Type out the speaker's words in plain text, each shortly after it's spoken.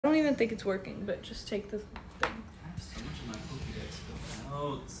I don't even think it's working, but just take the thing. I have so much of my Pokédex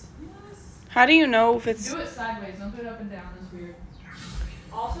filled out. Yes. How do you know if it's... Do it sideways. Don't do it up and down. That's weird.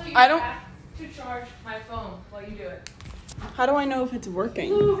 Also, you I don't... have to charge my phone while you do it. How do I know if it's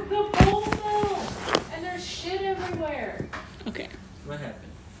working? Ooh, the bowl fell. And there's shit everywhere. Okay. What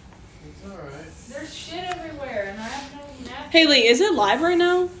happened? It's alright. There's shit everywhere, and I have no napkin. Haley, is it live right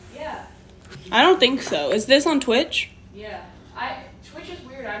now? Yeah. I don't think so. Is this on Twitch? Yeah. Twitch is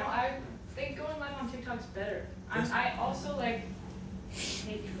weird. I think going live on TikTok's better. I also like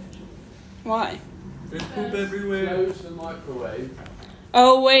hate Twitch. Why? There's poop everywhere. Close the microwave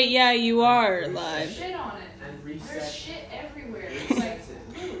Oh, wait, yeah, you are There's live. shit on it. and reset. There's shit everywhere. It's like,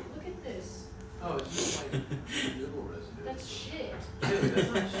 look at this. Oh, it's just like noodle residue. That's shit. Dude,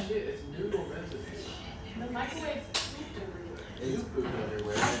 that's not shit. It's noodle residue. The microwave pooped everywhere. You poop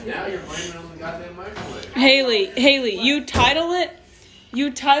everywhere. And now you're blaming it on the goddamn microwave. Haley, you title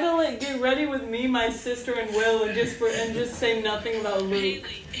it, Get Ready With Me, My Sister, and Will, and just say nothing about Luke.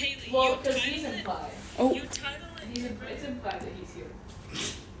 Haley, Well, because he's implied. Oh. It's implied that he's here.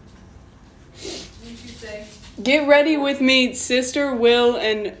 Didn't you say? Get ready with me, Sister, Will,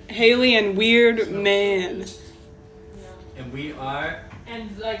 and Haley, and Weird Man. No. And we are.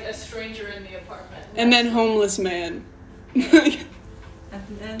 And like a stranger in the apartment. And then Homeless Man. And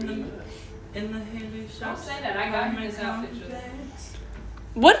then in the Haley shop. Don't say that. I got him this outfit.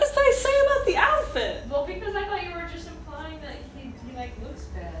 What does they say about the outfit? Well, because I thought you were just implying that he like looks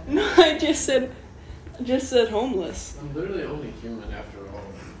bad. No, I just said homeless. I'm literally only human after all.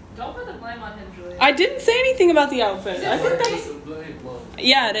 Don't put the blame on him, Julia. I didn't say anything about the outfit. Is it I think working? that's... The blade one.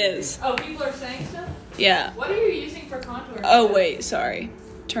 Yeah, it is. Oh, people are saying stuff? Yeah. What are you using for contour? Oh, wait, sorry. What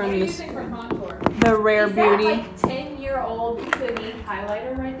are Turn you this... using for contour? The Rare Is Beauty. that like 10-year-old Clinique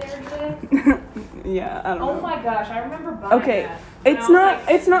highlighter right there, Julia? Yeah, I don't know. Oh my gosh, I remember buying Okay, that. when it's I was, not like,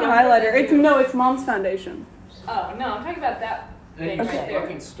 it's not younger highlighter. than you. It's Mom's foundation. Oh, no, I'm talking about that And thing you right just there.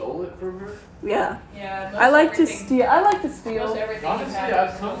 fucking stole it from her? Yeah. Yeah, most I like to everything- steal. Most steal. everything Honestly, you have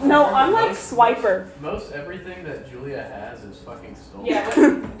I've is come stolen. No, I'm like swiper. Most everything that Julia has is fucking stolen. Yeah,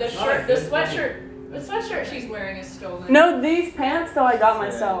 but the shirt, the sweatshirt she's wearing is stolen. No, these pants though I got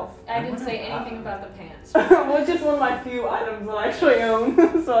myself. I didn't say anything about the pants. Well, just one of my few items that I actually own,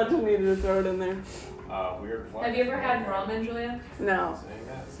 so I just needed to throw it in there. Weird. Have you ever had ramen, Julia? No. Saying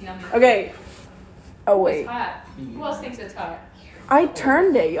that? It's yummy. Okay. Oh It's wait. hot. Who else thinks it's hot? I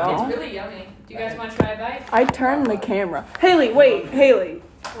turned it, y'all. It's really yummy. Do you guys want to try a bite? I turned the camera. Haley, wait, Haley,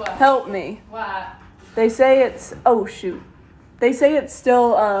 What? help me. What? They say it's. Oh shoot. They say it's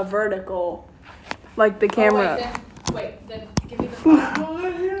still vertical, like the camera. Oh, wait, then give me the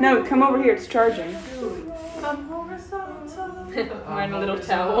phone. No, come over here. It's charging. Wearing a little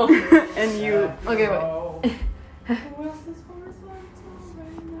towel. And you. Okay, wait.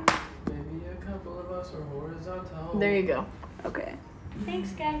 Maybe a couple of us are horizontal. There you go. Okay.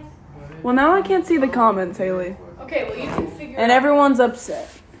 Thanks, guys. Well, now I can't see the comments, Haley, Okay, well, you can figure and out. everyone's upset.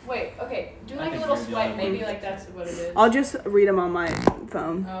 Wait, okay. Do like a think little you're the swipe. only Maybe one. like that's what it is. I'll just read them on my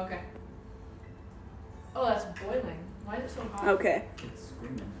phone. Oh, okay. Oh, that's boiling. Why is it so hot? Okay. It's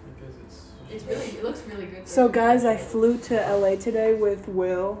screaming. Because it's It looks really good. So, guys, I flew to LA today with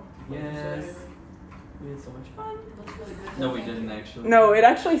Will. Yes. We had so much fun. It looks really good. No, we didn't actually. No, it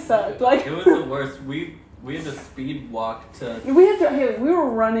actually sucked. Like It was the worst. We had to speed walk to. we had to. Hey, we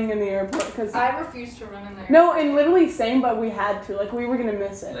were running in the airport because. I refuse to run in there. No, and literally same, but we had to. Like we were gonna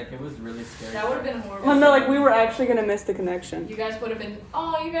miss it. Like it was really scary. That would have been horrible. Well, no, like we were actually gonna miss the connection. You guys would have been.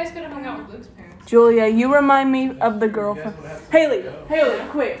 Oh, you guys could have hung out with Luke's parents. Julia, you remind me of the girl You from. guys would have to Haley, go. Haley,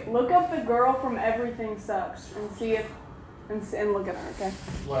 quick, look up the girl from Everything Sucks and see if, and look at her, okay?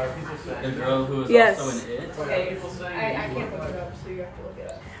 What are people saying? The girl who was Yes. also in it. What are people saying? I can't look it up, so you have to look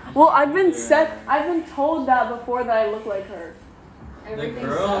it up. Well, I've been told that before that I look like her. The Everything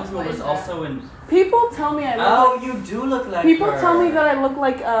girl sucks. who What was is that? also in. People tell me I look. Oh, you do look like People her. tell me that I look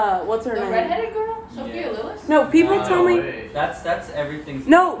like what's her The name? redheaded girl, Sophia Yeah. Lillis. No, people No. tell me. Wait. That's everything.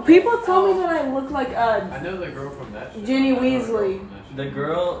 No, people tell me that I look like I know the girl from that show. Ginny I know the girl Weasley. from that show. The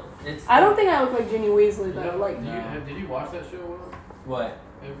girl. It's. I don't think I look like Ginny Weasley You though. know, Like, did you watch that show? Will? What?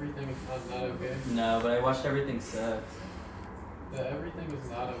 Everything is not okay. No, but I watched Everything Sucks. Yeah, everything was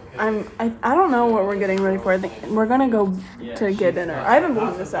not okay. I don't know what we're getting ready for. I think we're gonna go Yeah, to get she's dinner. not- I haven't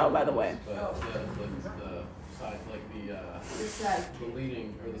blown this out, by the way. But the side, like The side, the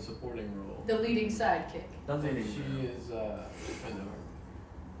leading or the supporting role. the leading sidekick. Doesn't And even. she is, I know her.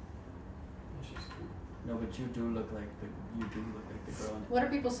 And she's cool. No, but you do look like the girl in What are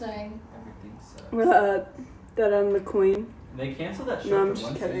people saying? Everything Sucks. That I'm the queen. They canceled that show No, I'm for just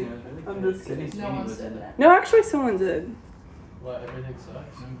one kidding. season. It was really I'm good. just kidding. Sydney No Sweeney one was in said it. that. No, actually, someone did. What, everything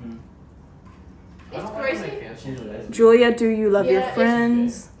sucks? Mm-hmm. I It's don't like when crazy. they cancel today. Julia, do you love your Yeah, it's-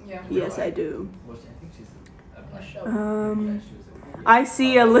 friends? Yeah. Yes, I do. Well, I think she's a A show. I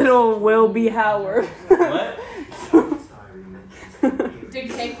see a little Will be Howard. What? Did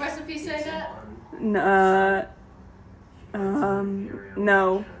cake recipe say that? No.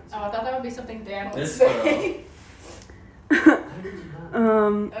 Oh, I thought that would be something Dan would This say.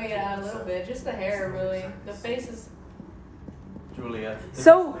 Oh Oh yeah, a little bit. Just the hair, really. The face is. Julia.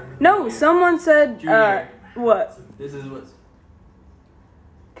 So no, someone said Junior. what? This is what's.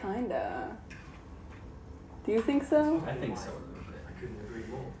 Kinda. Do you think so? I think so a little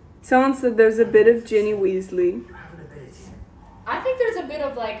bit. Someone said there's a bit of Ginny Weasley. I think there's a bit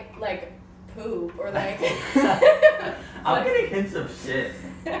of like poop or like. I'm getting hints of shit.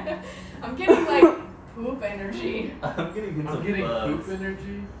 I'm getting like poop energy. I'm getting hints I'm of getting bugs. poop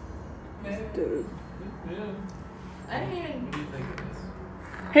energy. Dude. Yeah. I didn't even. What do you think of this?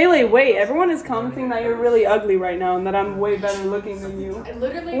 Haley, wait, everyone is commenting that you're really ugly right now and that I'm way better looking than you. I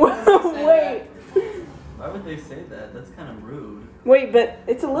literally. Wait. Why would they say that? That's kind of rude. Wait, but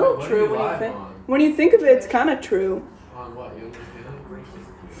it's a little What are true you when you live think on? when you think of it, it's kind of true. On what? You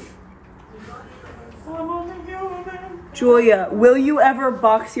Julia, will you ever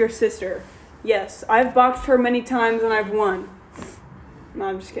box your sister? Yes, I've boxed her many times and I've won. No,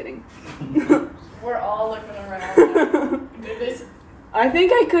 I'm just kidding. We're all looking around. Did this? I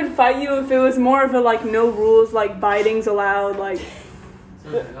think I could fight you if it was more of a like no rules, like biting's allowed, like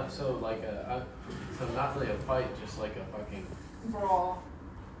So not really a fight, just like a fucking Brawl.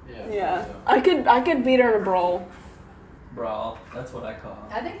 yeah. So. I could beat her in a brawl. Brawl. That's what I call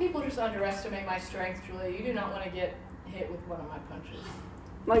it. I think people just underestimate my strength, Julia. You do not want to get hit with one of my punches.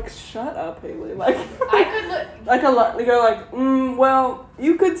 Like shut up, Haley. Like I could look. like a lot. You're like, well,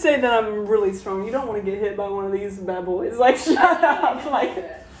 you could say that I'm really strong. You don't want to get hit by one of these bad boys. Like shut up. Like.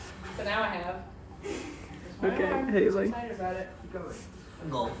 So now I have. Okay, I'm Haley. excited about it.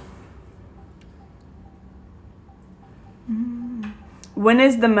 Go. When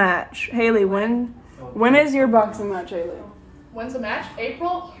is the match, Haley? When is your boxing match, Haley? When's the match?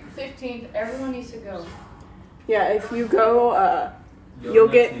 April 15th. Everyone needs to go. Yeah, if you go, You'll You'll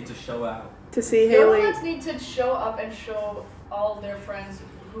get- need to show out. to see Haley. Everyone need to show up and show all their friends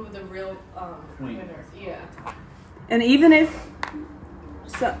who the real Queen. winner. Yeah. And even if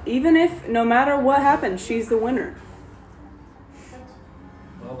no matter what happens, she's the winner.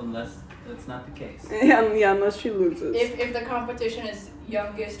 Well, unless that's not the case. Yeah, unless she loses. If the competition is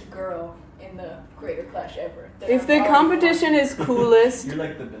youngest girl in the Creator Clash ever. then If I'm the already competition won. is coolest, You're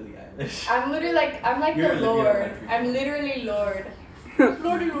like the Billie Eilish. I'm like You're the Olivia Lord. Rodrigo. I'm literally Lord.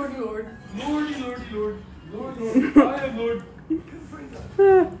 Lordy, lordy, lord. Lordy, lordy, lord. Lord, lord. I am lord.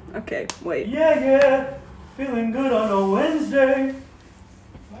 okay, wait. Yeah. Feeling good on a Wednesday.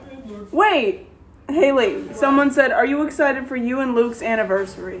 I am lord. Wait, Haley. Someone said, "Are you excited for you and Luke's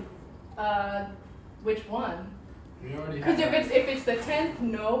anniversary?" Which one? We already Because had if it's the 10th,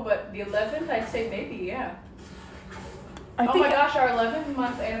 no, but the 11th, I'd say maybe, yeah. I Oh think. my gosh, our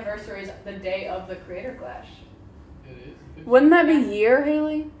 11th-month anniversary is the day of the Creator Clash. It is. Wouldn't that be year,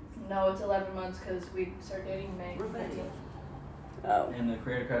 Haley? No, it's 11 months because we started dating May 15th. Oh. And the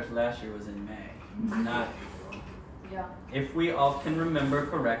Creator Crash last year was in May, not April. Yeah. If we all can remember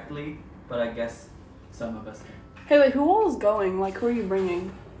correctly, but I guess some of us can. Haley, who all is going? Like, who are you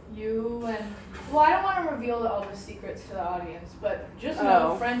bringing? You and... Well, I don't want to reveal all the secrets to the audience, but just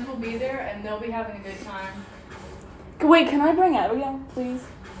know Oh. friends will be there and they'll be having a good time. Wait, can I bring Abigail, please?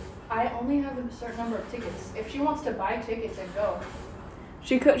 I only have a certain number of tickets. If she wants to buy tickets and go,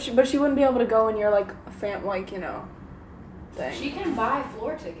 She could, but she wouldn't be able to go in your like thing. she can buy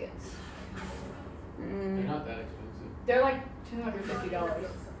floor tickets. They're Mm. not that expensive. They're like $250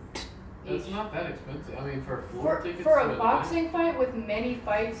 That's each. not that expensive. I mean, for floor For, tickets. for to a the boxing fight with many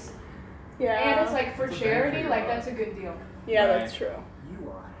fights, Yeah. and it's like for It's a charity, bang for like your that's a good deal. Yeah, Right. that's true.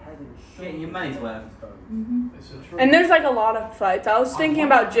 Yeah, you might as well. It's a true. And there's like a lot of fights. I was thinking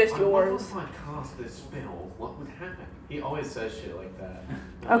about just yours. If I cast this spell, what would happen? He always says shit like that.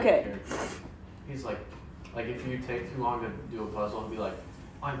 Okay. He's like if you take too long to do a puzzle, he'll be like,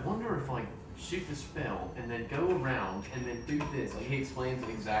 I wonder if I shoot the spell and then go around and then do this. Like he explains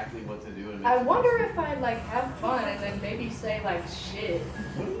exactly what to do. And it I makes wonder sense. if I'd like have fun and then maybe say like shit.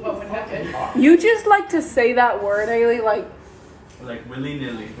 What would happen? You just like to say that word, Haley, like Like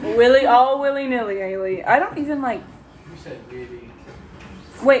willy-nilly. willy-nilly, Haley. I don't even like. You said really.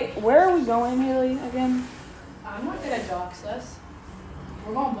 Wait, where are we going, Haley? Again? I'm not gonna dox us.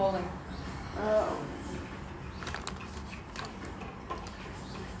 We're going bowling. Oh.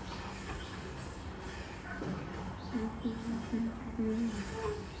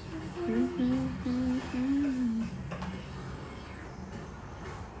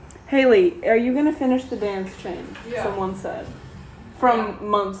 Haley, are you gonna finish the dance chain? Yeah. Someone said. From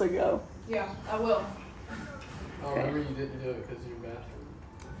months ago. Yeah, I will. Oh, remember you didn't do it because of your bathroom.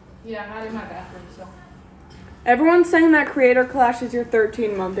 Yeah, I'm not in my bathroom, so. Everyone's saying that Creator Clash is your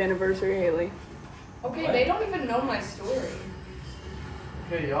 13-month anniversary, Haley. Okay, What? they don't even know my story.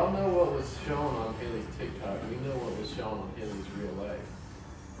 Okay, y'all know what was shown on Haley's TikTok. We know what was shown on Haley's real life.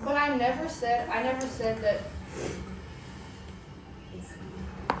 But I never said that.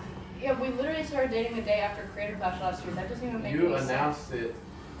 Yeah, we literally started dating the day after Creator Clash last year. That doesn't even make any You sense. announced it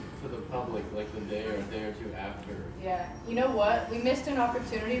to the public like the day or a day or two after. Yeah. You know what? We missed an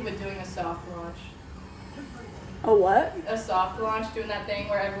opportunity with doing a soft launch. A what? A soft launch, doing that thing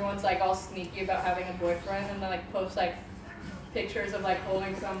where everyone's like all sneaky about having a boyfriend and then like post like pictures of like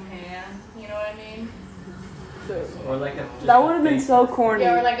holding some hand. You know what I mean? Or like a. just That a would have been fake- so corny.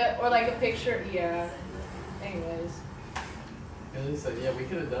 Yeah, or like a picture. Yeah. Anyways. Haley said, yeah, we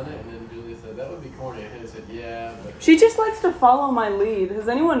could have done it. And then Julia said, that would be corny. And Haley said, yeah, but. She just likes to follow my lead. Has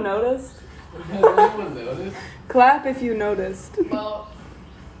anyone noticed? Has anyone noticed? Clap if you noticed. Well,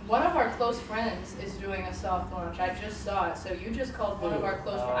 one of our close friends is doing a soft launch. I just saw it. So you just called one of our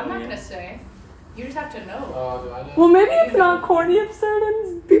close friends. I'm not yeah. gonna say. You just have to know. Oh, do I know? Well, maybe it's not corny if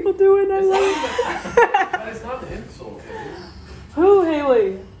certain people do it. I love But it's not an insult, Haley. Who,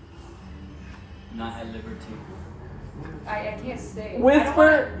 Haley? Not at liberty. I can't say.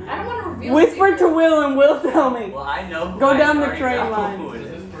 Whisper. I don't want to reveal. Whisper secrets. to Will and Will tell me. Well, I know. Who Go I down the already train know line. Who it Does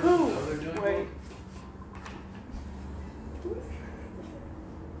is. this person Who? know they're doing Wait.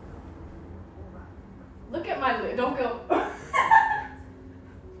 Look at my lip. Don't go.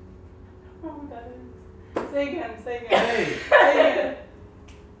 Say again. Say again. Hey!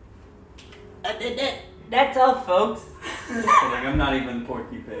 Say again. That's all, folks. Just kidding. I'm not even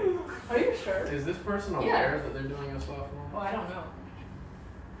Porky Pig. Are you sure? Is this person Yeah. aware that they're doing a soft Oh, launch? I don't know.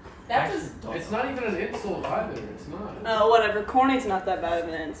 That's Actually, just. don't It's know. not even an insult either. It's not. Oh, whatever. Corny's not that bad of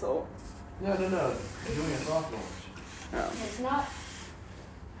an insult. No. Doing a soft launch. Oh. It's not.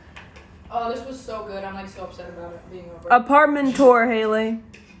 Oh, this was so good. I'm like so upset about it being over. Apartment tour, Haley.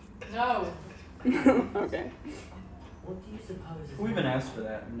 No. Okay. Who even asked for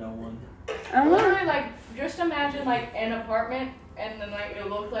that? No one. I don't know. Literally, like, just imagine like an apartment, and then like it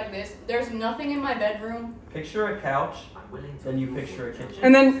looked like this. There's nothing in my bedroom. Picture a couch, then you picture a kitchen.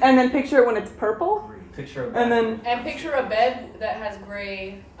 And then picture it when it's purple. Picture a And bathroom. then And picture a bed that has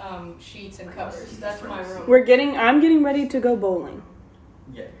gray sheets and covers. That's my room. I'm getting ready to go bowling.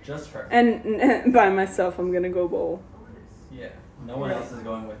 Yeah, just her. And by myself, I'm gonna go bowl. Yeah, no one else is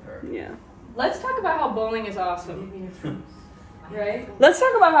going with her. Yeah. Let's talk about how bowling is awesome. Right? Let's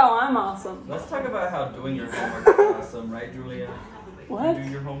talk about how I'm awesome. Let's talk about how doing your homework is awesome, right, Julia? What? You do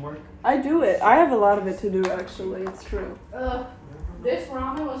your homework? I do it. I have a lot of it to do, actually. It's true. This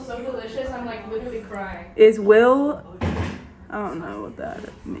ramen was so delicious. I'm like literally crying. Is Will... I don't know what that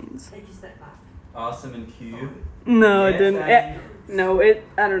means. Awesome and cute. No, Yes, it didn't. Daddy.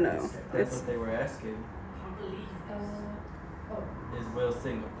 I don't know. That's It's what they were asking. Is Will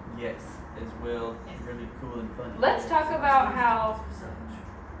single? Yes. Is Will really cool and funny? Let's talk about how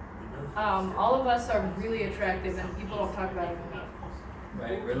all of us are really attractive and people don't talk about it enough.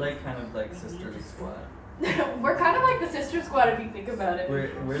 Right, we're like kind of like sister squad. We're kind of like the sister squad if you think about it.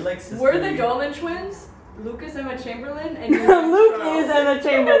 We're like sister. We're the Dolan twins, Lucas, Emma Chamberlain, and you're Luke Charles. is Emma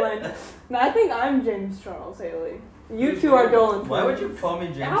Chamberlain. No, I think I'm James Charles Haley. You two are Dolan. Why would twins. you call me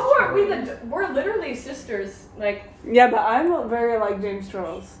James? How are we Charles? we're literally sisters. Like, Yeah, but I'm very like James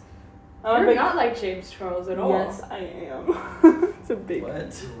Charles. I'm a you're big- not like James Charles at all. Yes, I am. It's a big.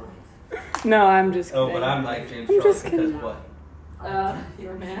 What? No, I'm just kidding. Oh, but I'm like James I'm Charles just because kidding. what?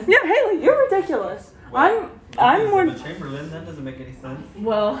 You're a man. Yeah, Haley, you're ridiculous. I'm Because more. of a Chamberlain. That doesn't make any sense.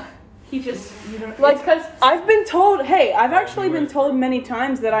 Well, he just, you don't, Like, because I've been told. Hey, I've actually been told many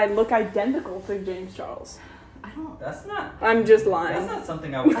times that I look identical to James Charles. I don't. That's not. I'm just That's lying. not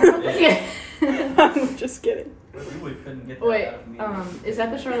something I would. I don't predict. think I'm just kidding. We couldn't get that Wait, out of me. is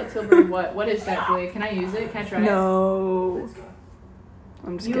that the Charlotte Tilbury what? What is that, Julia? Can I use it? Can I try it? No.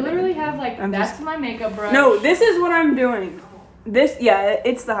 I'm just You kidding. literally have like, I'm that's just- my makeup brush. No, this is what I'm doing. This, yeah,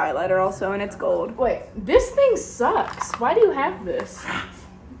 it's the highlighter also, and it's gold. Wait, this thing sucks. Why do you have this?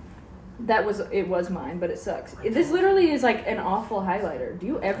 It was mine, but it sucks. This literally is like an awful highlighter. Do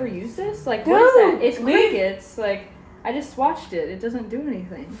you ever use this? Like, what is that? Dude, It's leave- crickets. Like, I just swatched it. It doesn't do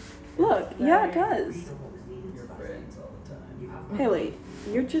anything. Look, yeah, it does. Your friends all the time. Haley,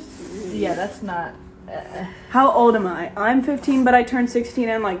 you're just. Yeah, that's not. How old am I? I'm 15, but I turned 16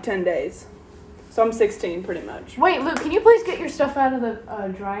 in like 10 days. So I'm 16 pretty much. Wait, Luke, can you please get your stuff out of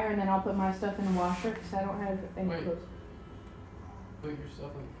the dryer and then I'll put my stuff in the washer because I don't have any Wait. clothes. Put your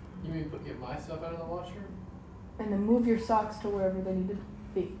stuff in. You mean get my stuff out of the washer? And then move your socks to wherever they need to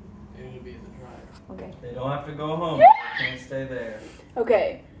be. They need to be in the dryer. Okay. They don't have to go home. They can't stay there.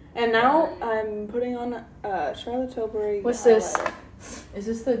 Okay. And now I'm putting on Charlotte Tilbury. What's this? highlighter. Is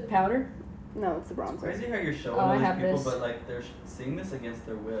this the powder? No, it's the It's bronzer. crazy how you're showing Oh, I all these have people, this. but like they're seeing this against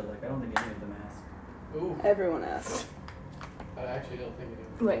their will. Like I don't think any of them ask. Ooh, Everyone asked. I actually don't think it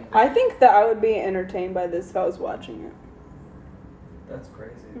is. Wait. I think that I would be entertained by this if I was watching it. That's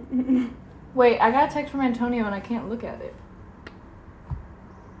crazy. Wait, I got a text from Antonio and I can't look at it.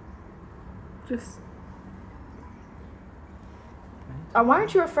 Just. Why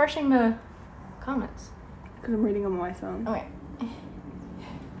aren't you refreshing the comments? Because I'm reading on my phone. Okay.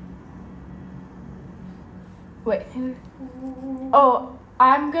 Wait. Oh,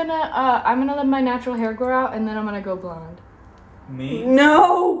 I'm gonna let my natural hair grow out and then I'm gonna go blonde. Me?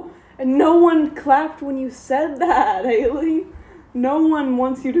 No! And no one clapped when you said that, Haley. No one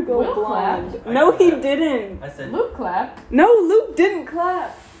wants you to go Will blonde. clapped. No, I he clapped. didn't. I said Luke clapped. No, Luke didn't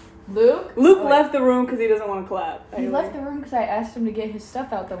clap. Luke? Luke Oh, wait. left the room because he doesn't want to clap. He Haley. left the room because I asked him to get his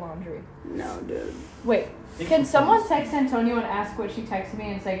stuff out the laundry. No, dude. Wait, Think can he someone thinks- text Antonio and ask what she texted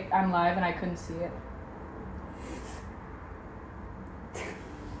me and say I'm live and I couldn't see it?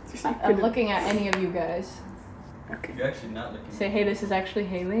 I'm looking at any of you guys. Okay. You're actually not looking. Say, hey, this is actually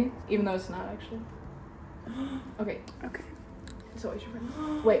Haley, even though it's not actually. Okay. Okay. It's always your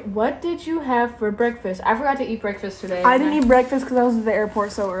friend. Wait, what did you have for breakfast? I forgot to eat breakfast today. I didn't eat breakfast because I was at the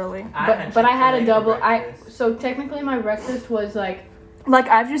airport so early. But I had a Chick-fil-A for double. breakfast. So technically my breakfast was like, Like,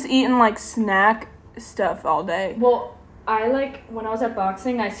 I've just eaten, like, snack stuff all day. well, I like when I was at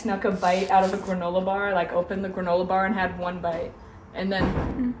boxing, I snuck a bite out of a granola bar. Like opened the granola bar and had one bite, and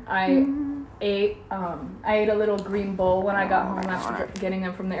then I ate a little green bowl when I got home after getting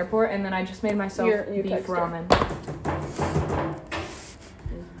them from the airport, and then I just made myself You beef text her. ramen.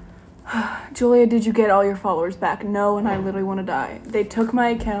 Julia, did you get all your followers back? No, and I literally want to die. They took my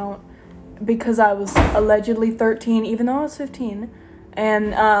account because I was allegedly 13, even though I was 15.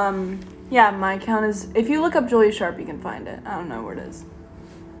 And, yeah, my account is... If you look up Julia Sharpe, you can find it. I don't know where it is.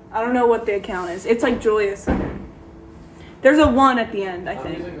 I don't know what the account is. It's like Julia something. There's a 1 at the end, I I'm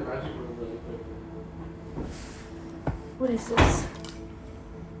think. using the restroom really quick. What is this?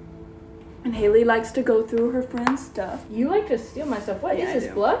 And Haley likes to go through her friend's stuff. You like to steal my stuff. What is Yeah, I this,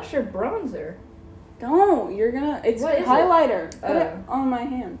 do. blush or bronzer? Don't. You're gonna... It's What is it? highlighter. Put it Oh. on my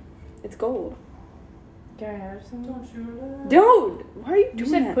hand. It's gold. Can I have some? Dude, why are you You doing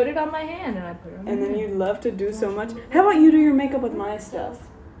said that? put it on my hand, and I put it on my And then hand. you love to do so much. How about you do your makeup with my stuff?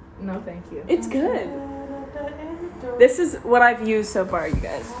 No, thank you. It's good. This is what I've used so far, you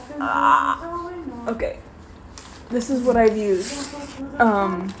guys. Okay. This is what I've used.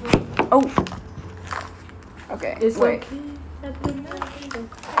 Oh. Okay. It's wait.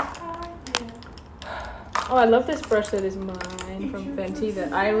 Oh, I love this brush that is mine from Fenty.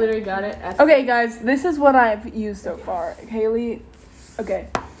 That I literally got it at. Okay, guys, this is what I've used so far. Haley, okay.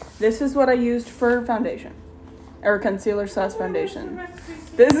 This is what I used for foundation. Or concealer / foundation.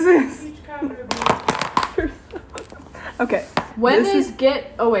 This is... Okay. When This is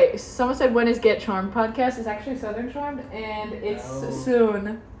Get? Oh wait, someone said when is Get Charmed podcast? It's actually Southern Charmed, and it's No.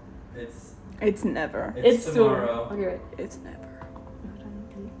 soon. It's never. It's soon. tomorrow. Okay, wait. It's never.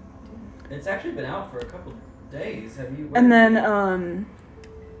 It's actually been out for a couple days. Have you? And then,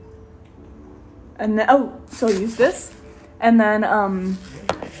 so I use this. And then,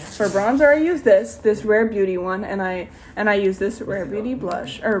 for bronzer, I use this Rare Beauty one, and I use this Rare Beauty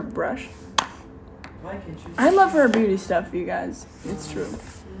brush. Why can't you? I love Rare Beauty stuff, you guys. It's true.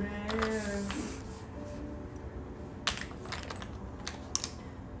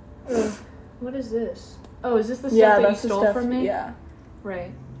 What is this? Oh, is this the stuff Yeah, that you that's the stole stuff. from me? Yeah.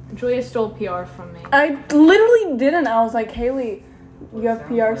 Right. Julia stole PR from me. I literally didn't. I was like, Haley, you have Sounds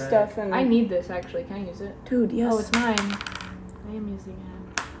PR like- stuff, and I need this actually. Can I use it? dude, yes. Oh, it's mine. I am using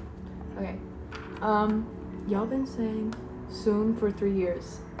it. Okay. Y'all been saying soon for 3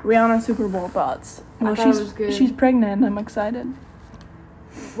 years. Rihanna Super Bowl thoughts. Well, thought it was good. she's pregnant. I'm excited.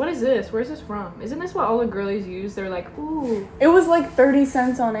 What is this? Where's this from? Isn't this what all the girlies use? They're like, ooh, It was like 30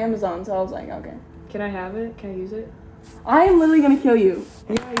 cents on Amazon, so I was like, okay. can I have it? Can I use it? I am literally gonna kill you.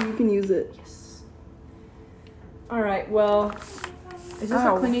 Yeah, you can use it. Yes. Alright, well, is this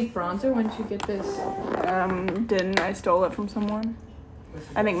Ow. a Clinique bronzer? When did you get this? Didn't. I stole it from someone.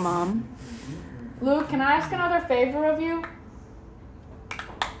 I think mom. Luke, can I ask another favor of you?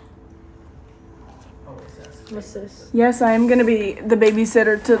 Always ask. What's this? Yes, I am gonna be the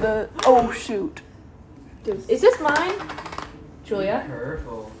babysitter to the. Oh shoot. Dude. Is this mine? Julia?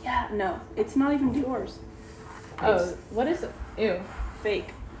 Careful. Yeah, no, it's not even yours. Oh, what is it? Ew. Fake.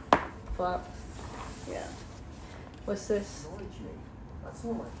 Flop. Yeah. What's this?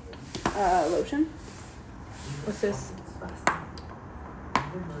 Lotion. What's this?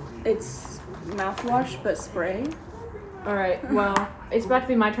 It's mouthwash, but spray. Alright, well, it's about to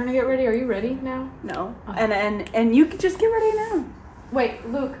be my turn to get ready. Are you ready now? No. And you could just get ready now. Wait,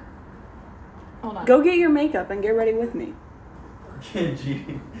 Luke. Hold on. Go get your makeup and get ready with me. Get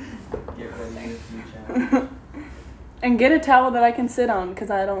ready with you, child. And get a towel that I can sit on because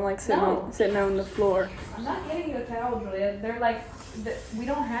I don't like sitting No. sitting on the floor. I'm not getting you a towel, Julia. They're like, we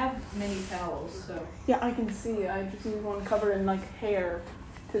don't have many towels, so. Yeah, I can see. I just need one covered in like hair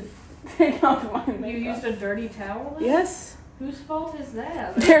to take off my makeup. You used a dirty towel then? Yes. Whose fault is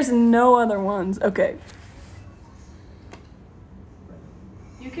that? There's no other ones. Okay.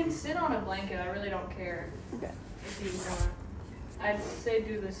 You can sit on a blanket. I really don't care. Okay. If you want. I'd say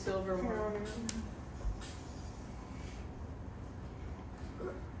do the silver one.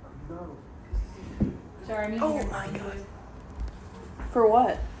 Sorry, I mean. Oh my god. For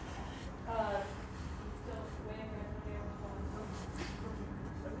what?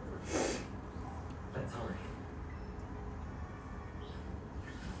 That's alright.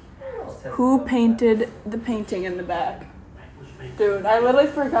 Who painted the painting in the back? Dude, I literally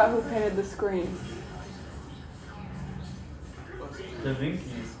forgot who painted the screen. Da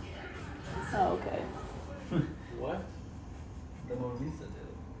Vinci's. Oh, okay. What? The Mona Lisa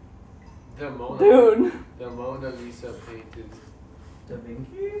did. Dude. The Mona Lisa painted. Da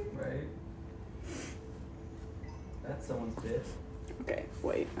Vinci, right? That's someone's bit. Okay,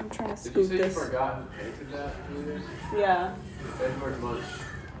 wait. I'm trying to Did you scoop say this. you forgot who painted that, Julius? Yeah. Edward Munch.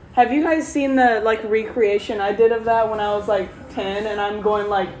 Have you guys seen the like recreation I did of that when I was like 10 and I'm going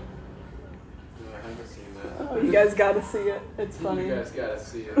like, No, I haven't seen that. oh, you guys gotta see it. It's funny. You guys gotta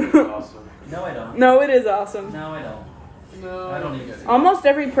see it. It's awesome. No, I don't. No, it is awesome. No, I don't. No, I don't even see it. Almost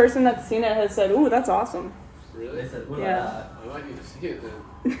every person that's seen it has said, ooh, that's awesome. Really? They said, what Yeah. about I might need to see it then.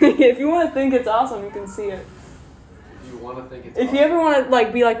 If you want to think it's awesome, you can see it. If you want to think it's If awesome. you ever want to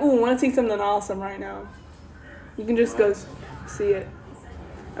like be like, ooh, want to see something awesome right now, you can just go see it.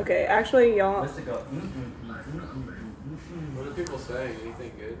 Okay, actually, that? y'all, What's it go? What are people saying?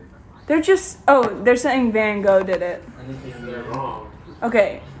 Anything good? they're saying Van Gogh did it. Anything They're new? wrong.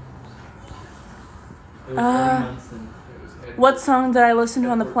 Okay, It was Eddie Munson. It was Edward. what song did I listen to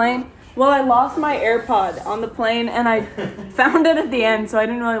on the plane? Well, I lost my AirPod on the plane and I found it at the end, so I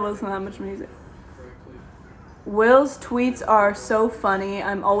didn't really listen to that much music. Correctly. Will's tweets are so funny.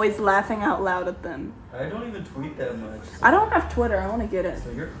 I'm always laughing out loud at them. I don't even tweet that much. I don't have Twitter. I want to get it.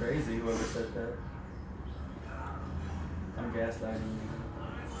 So you're crazy, whoever said that. I'm gaslighting you.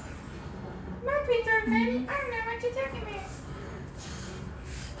 My tweets are funny. I don't know what you're talking about.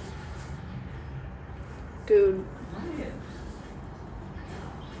 Dude, Ryan.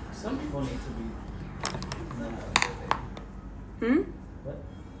 Some people need to be. No, hmm? what?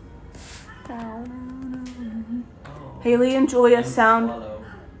 Oh. Haley and Julia And sound... swallow.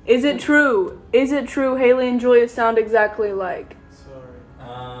 Is it true? Is it true Haley and Julia sound exactly like? Sorry.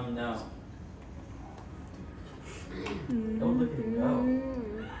 No. Don't look at me. Oh.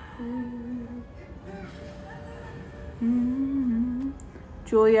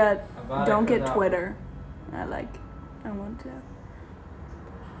 Julia, Avada don't get Kedavra. Twitter. I want to.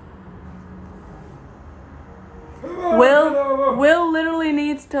 Will literally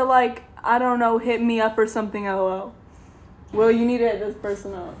needs to like, I don't know, hit me up or something, LOL. Will, you need to hit this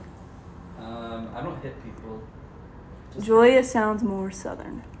person up. I don't hit people. Just Julia sounds more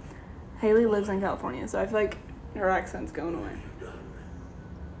southern. Haley lives in California, so I feel like her accent's going away.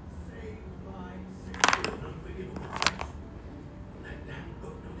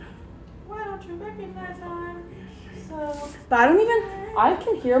 Why don't you recognize mine? So. But I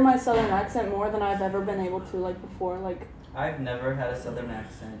can hear my southern accent more than I've ever been able to like before. Like, I've never had a southern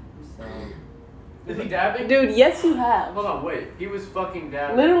accent, so. Is he dabbing? dude, yes you have. Hold on, wait. He was fucking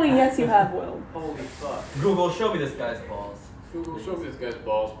dabbing. Literally, yes you have, Will. Holy fuck. Google, show me this guy's balls. Google, show me this guy's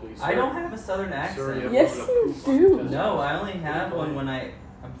balls, please. I don't have a southern Sir, accent. you Yes, have you a poop do. on the No, I only have one when I'm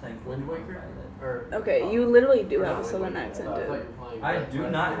playing Wind Waker? Or, Okay, you literally do or have a not southern Wind Waker. accent, I thought dude. you were playing I Breath do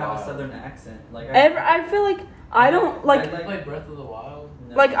of not the have a Wild. southern accent. Like I feel like I don't like. I You played Breath of the Wild?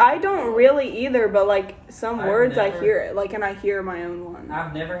 No. Like, I don't really either, but, like, some I've words I never- hear it. Like, and I hear my own one.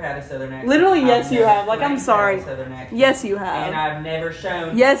 I've never had a southern accent. Literally, I've yes, you never have. Like, I'm claimed to sorry. have a southern accent. Yes, you And have. I've never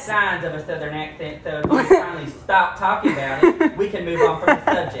shown Yes. signs of a southern accent, so if you finally stop talking about it, we can move on from the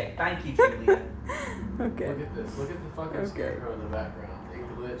subject. Thank you, Julia. Okay. Look at this. Look at the fucking scarecrow in the background. It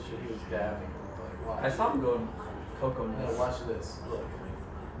glitched and he was dabbing. Like, watch. I saw him going cocoa Yeah, nuts. watch this. Look.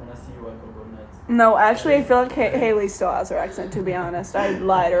 When I see you, I cocoa nuts. No, actually, I feel like Haley still has her accent, to be honest. I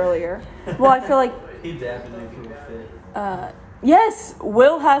lied earlier. Well, I feel like... He dabbed it into a fit. Yes,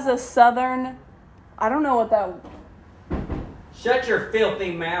 Will has a southern... I don't know what that... Shut your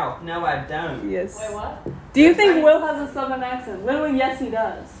filthy mouth. No, I don't. Yes. Wait, what? Do you think Will has a southern accent? Literally, yes, he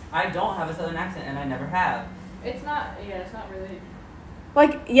does. I don't have a southern accent, and I never have. It's not really.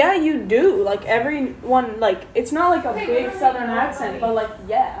 Like, yeah, you do. Like, everyone, like, it's not like a Okay, big we're southern making accent, but, like,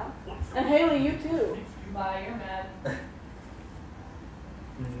 yeah. And Haley, you too. Bye, you're mad.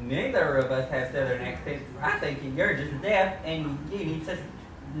 Neither of us have southern accents. I think you're just deaf, and you need to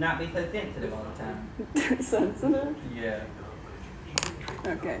not be so sensitive all the time. Sensitive? Yeah.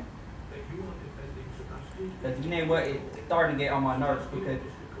 Okay. Because you know what? It's starting to get on my nerves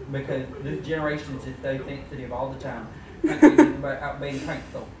because this generation is just so sensitive all the time. Can't do anything about being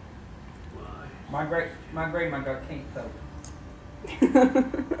canceled. My grandma got canceled.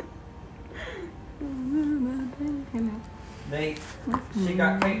 She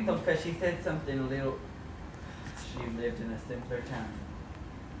got canceled because she said something a little. She lived in a simpler time.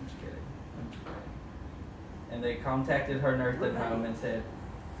 I'm just kidding. And they contacted her nurse at home and said,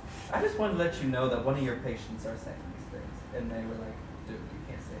 I just wanted to let you know that one of your patients are saying these things. And they were like, dude, you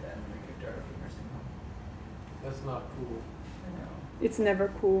can't say that. And they kicked her out of the nursing home. That's not cool. I know. It's never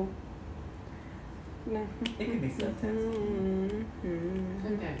cool. No. It could be sometimes.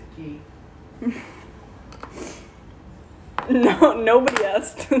 Sometimes key. No, nobody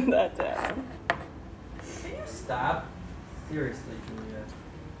asked that down. Can you stop? Seriously, Julia.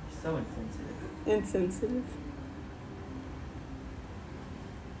 You're so insensitive. Insensitive.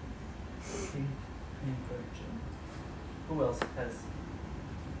 Who else has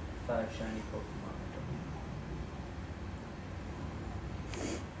 5 shiny Pokemon?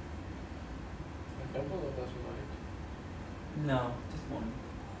 I don't know if that's right. No, just one.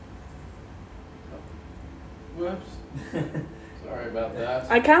 Whoops. Sorry about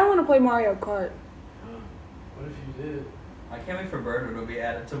that. I kind of want to play Mario Kart. What if you did? I can't wait for Birdo to be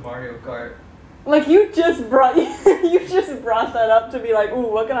added to Mario Kart. Like, you just brought that up to be like,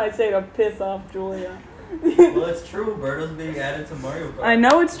 ooh, what can I say to piss off Julia? Well, it's true. Birdo's being added to Mario Kart. I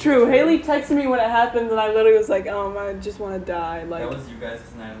know it's true. Haley texted me when it happened, and I literally was like, I just want to die. Like, That was you guys'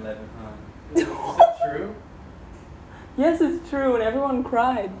 9/11, huh? Is that true? yes, it's true, and everyone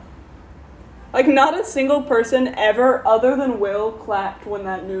cried. Like, not a single person ever, other than Will, clapped when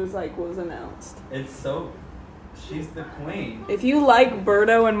that news, like, was announced. It's so... She's the queen. If you like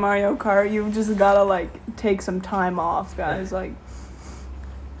Birdo and Mario Kart, you've just gotta, like, take some time off, guys. Like...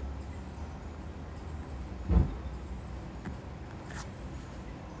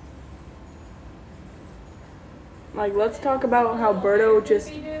 Like, let's talk about how Birdo just...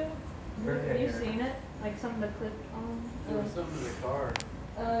 Have you seen it? Like some of the clip on? There was something in the car.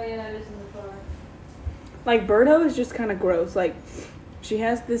 Oh yeah, it is in the car. Like, Birdo is just kind of gross. Like, she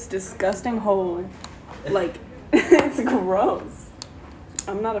has this disgusting hole. Like, it's gross.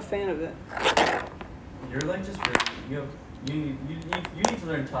 I'm not a fan of it. You're like just really... You need to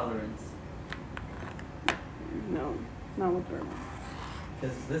learn tolerance. No, not with Birdo.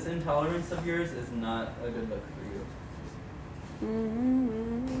 Because this intolerance of yours is not a good look for you.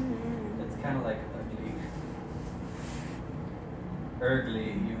 It's kind of like ugly. Ugly,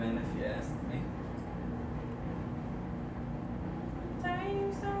 even if you ask me.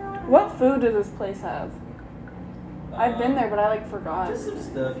 What food does this place have? I've been there, but I, like, forgot. Just some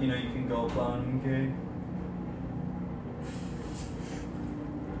stuff, you can go upon, okay?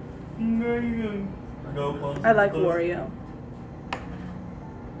 No, you can go upon. I like Wario.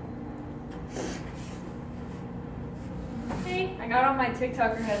 Hey, I got on my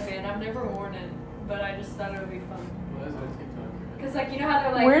TikToker headband. I've never worn it, but I just thought it would be fun. Why is that TikTok? Cause like, you know how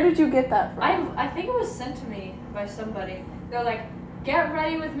they're like. Where did you get that from? I think it was sent to me by somebody. They're like, get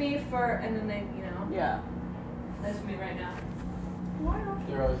ready with me for, and then they, Yeah. that's me right now.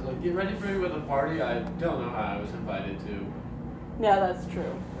 They're always like, get ready for me with a party. I don't know how I was invited to. Yeah, that's true.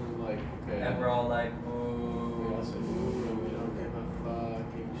 And I'm like, okay. And we're all like, We ooh. also we don't give a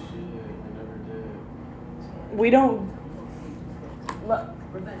fucking shit. We never did. Sorry. We don't...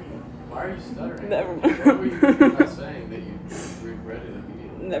 Why are you stuttering? Never What were you thinking mind. about saying that you regretted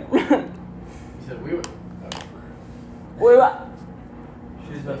immediately? Never mind. You said we were. Wait, what?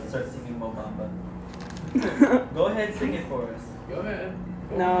 She's about to start singing Mobamba. Go ahead, sing it for us. Go ahead.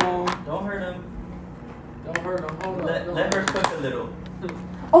 No. Don't hurt him. Don't hurt him. Hold Let on. her cook a little.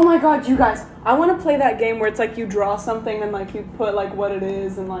 Oh my god, you guys. I want to play that game where it's like you draw something and like you put like what it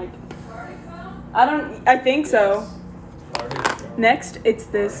is and like... I think so. Started strong. Next, it's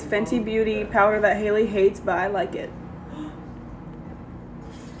this Fenty Beauty powder that Haley hates, but I like it.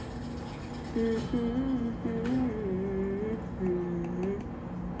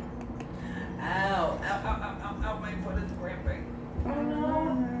 Ow, my foot is cramping. Oh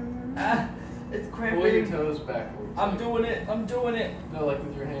no. Ah, it's Pull your cramping. toes backwards. I'm doing it. No, like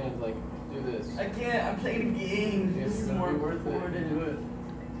with your hands, like do this. I can't. I'm playing a game. It's This is gonna more be worth important. it. Do it.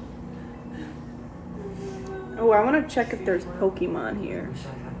 Oh, I want to check if there's Pokemon here. Wish I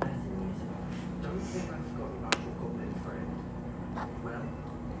had better news about him. Don't think I've forgotten about your goblin friend. Well,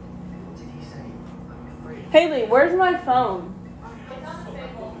 what did he say? I'm afraid. Haley, where's my phone?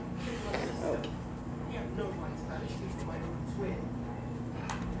 You have no right Spanish me for my own twin.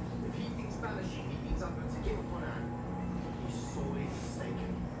 If he thinks Spanish, he means I'm going to give up on her. He's sorely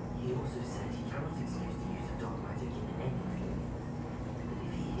mistaken. He also said he cannot excuse the use of dark magic in anything. But if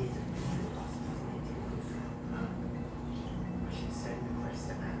he is a good possibility of good I should send the quest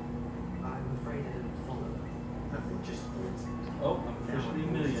to Anne. I'm afraid I didn't follow her. Nothing, just words. Oh, I'm officially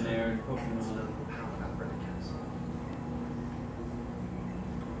a millionaire in Pokemon. Power that Relican's.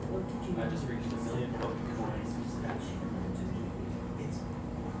 I just reached 1 million Pokemon. It's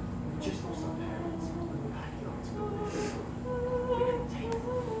just lost our parents. We were packing up to go. We couldn't take it.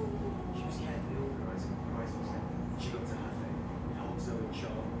 She was carefully organising the prize was it. She got to her thing. It holds no in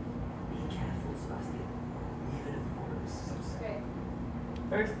charm. Be careful, Sebastian. Even if one of us is upset.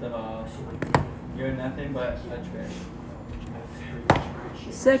 First of all, you're nothing but a trick. I very much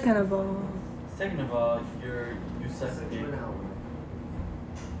appreciate Second of all, Second of all, you suck a dick.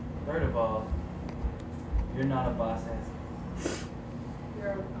 Third of all, you're not a boss ass. You're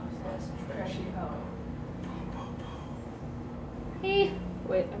a trashy hoe. Hey.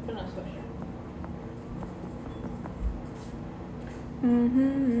 Wait, I'm putting on a sweatshirt.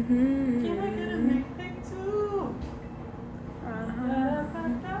 Can I get a big pic too?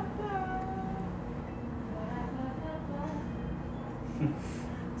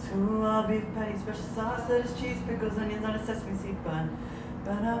 Two all beef patty, special sauce, lettuce, cheese, pickles, onions on a sesame seed bun.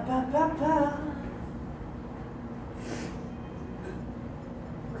 Ba-da-ba-ba-ba.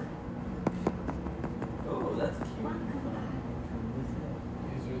 Oh, that's cute.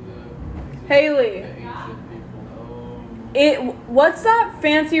 These are the Haley. ancient people. Oh. What's that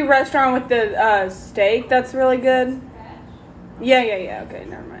fancy restaurant with the steak that's really good? Yeah. Okay,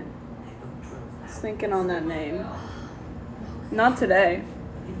 never mind. I was thinking on that name. Not today.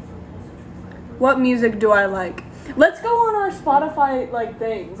 What music do I like? Let's go on our Spotify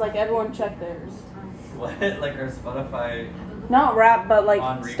things. Everyone check theirs. What? Like our Spotify? Not rap, but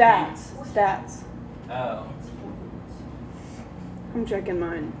On repeat? stats. Oh. I'm checking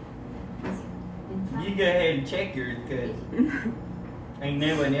mine. You go ahead and check yours, cause ain't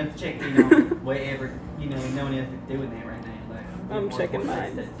no one else checking on whatever. No one else is doing that right now. I'm more checking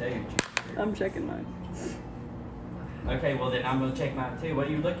places mine. that do. I'm checking mine. Okay, well then I'm gonna check mine too. What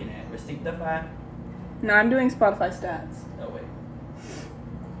are you looking at? Receiptify? No, I'm doing Spotify stats. Oh wait.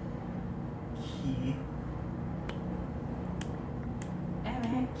 Key.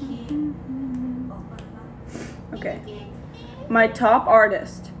 Okay. My top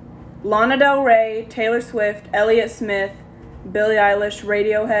artist: Lana Del Rey, Taylor Swift, Elliott Smith, Billie Eilish,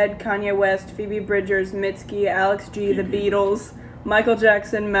 Radiohead, Kanye West, Phoebe Bridgers, Mitski, Alex G, The Beatles, Michael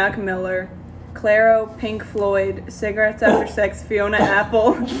Jackson, Mac Miller, Clairo, Pink Floyd, Cigarettes After Sex, Fiona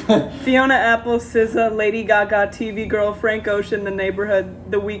Apple, SZA, Lady Gaga, TV Girl, Frank Ocean, The Neighborhood,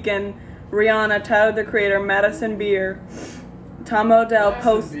 The Weeknd, Rihanna, Tyler the Creator, Madison Beer, Tom Odell,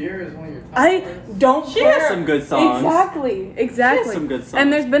 Post. Beer is one of your top I artists? don't She care. has some good songs. Exactly. She has some good songs.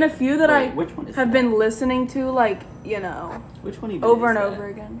 And there's been a few that Wait, which one is have that? been listening to, Which one even over is and that? over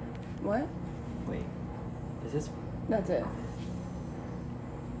again. What? Wait, is this? That's it.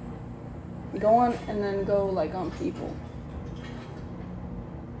 Go on and then go on people.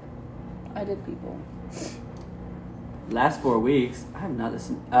 I did people. Last 4 weeks, I have not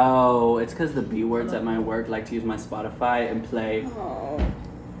listened. Oh, it's because the B words at my work like to use my Spotify and play. Oh.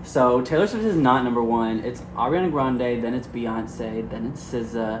 So Taylor Swift is not number one. It's Ariana Grande, then it's Beyonce, then it's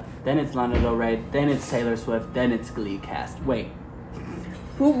SZA, then it's Lana Del Rey, then it's Taylor Swift, then it's Glee cast. Wait,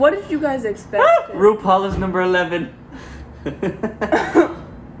 What did you guys expect? RuPaul is number 11.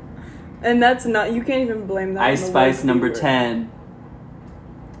 And that's not. You can't even blame that. Ice on the Spice word number B word. 10.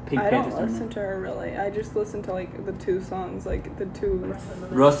 Pink I don't Panther's listen number. to her really. I just listen to the two songs, the two.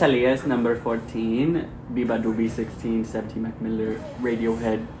 Rosalia is number 14. Biba Doobie 16. 17 Mac Miller.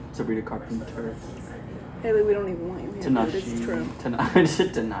 Radiohead. Sabrina Carpenter. Haley, we don't even want you here. But it's true.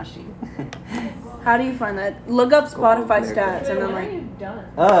 Tanashi. How do you find that? Look up Spotify Go stats and then What are like. you done?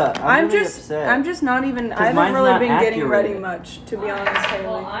 I'm really just upset. I'm just not even. I 'Cause haven't mine's really not been getting accurate. ready much, to be honest, Haley.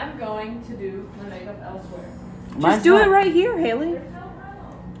 Well, I'm going to do my makeup elsewhere. Just Mine's do not- it right here, Haley. There's no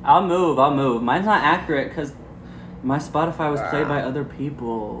room. I'll move. Mine's not accurate because my Spotify was played by other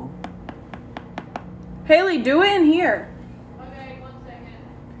people. Haley, do it in here. Okay, 1 second.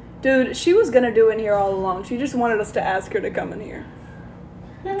 Dude, she was gonna do it in here all along. She just wanted us to ask her to come in here.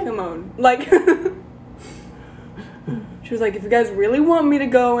 Come on. Like, she was like, if you guys really want me to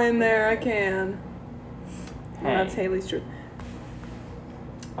go in there, I can. Hey. And that's Haley's truth.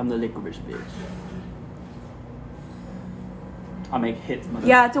 I'm the licorice bitch. I'll make hits, mother.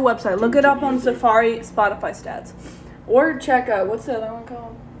 Yeah, it's a website. Look it up on Safari, Spotify stats. Or check out, what's the other one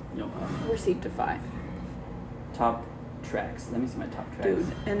called? No, Receiptify. top tracks. Let me see my top tracks.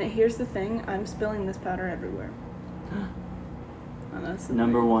 Dude, and here's the thing. I'm spilling this powder everywhere. And that's the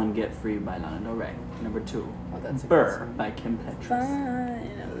Number 1, Get Free by Lana Del Rey. Number 2, Oh, that's a good Burr song. by Kim Petras.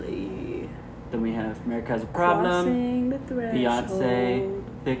 Finally. Then we have America Has a Problem, Crossing the threshold. Beyonce,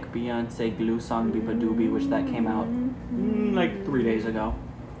 Thick Beyonce, Glue Song, Beepa Doobie, which that came out like 3 days ago.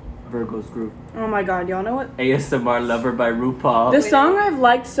 Virgo's Groove. Oh my god, y'all know what? ASMR Lover by RuPaul. The song I've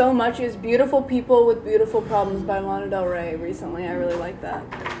liked so much is Beautiful People with Beautiful Problems by Lana Del Rey recently. I really like that.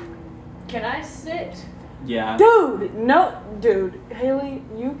 Can I sit? Yeah. Dude, no, dude. Haley,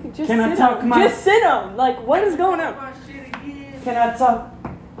 you could just Can I sit talk on. my- Just sit on. Like, what is going on? Can I talk?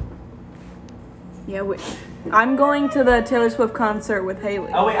 Yeah, wait. I'm going to the Taylor Swift concert with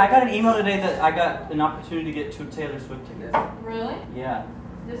Haley. Oh wait, I got an email today that I got an opportunity to get 2 Taylor Swift tickets. Really? Yeah.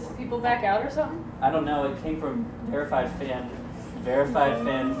 Just people back out or something? I don't know. It came from verified fan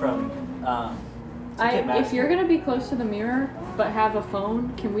from If you're gonna be close to the mirror but have a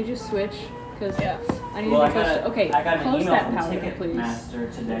phone, can we just switch? Because I need Well, to I be close got to. Okay, I got an close email that from powder, please.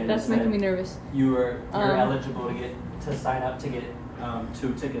 Ticketmaster today. That's that making me said nervous. You're Um, eligible to sign up to get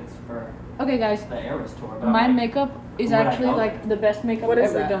 2 tickets for Okay, guys. the Eras tour. But My I'm like, makeup is would I actually help? like the best makeup What I've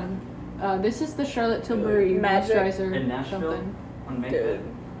is ever that? done. This is the Charlotte Tilbury Magic moisturizer. in Nashville Something. on Makeup. Dude.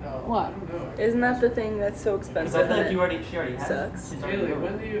 What? Isn't that the thing that's so Because expensive? I feel like and she already has sucks. it. She's already Haley, over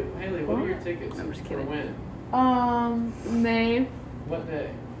it. what are your tickets? I'm just For kidding. when? May. What day?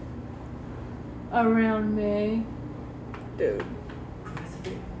 Around May. Dude.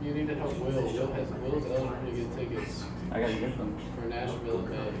 You need to help Will's eligible to get tickets I gotta get them. for Nashville in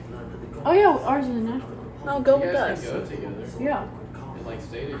May. Oh yeah, ours is in Nashville. No, go You with guys us. can go together Yeah. and like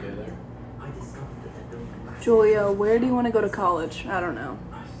stay together. Julia, where do you want to go to college? I don't know.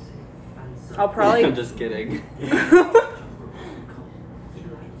 I'll probably. I'm just kidding.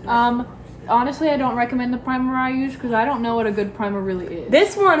 Honestly, I don't recommend the primer I use because I don't know what a good primer really is.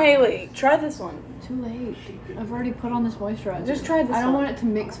 This one, Haley. Try this one. Too late. I've already put on this moisturizer. Just try this I don't one. want it to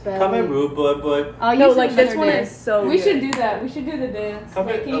mix badly. Come here, rude boy. I'll No, use like it this another one day. is so We good. should do that. We should do the dance. Come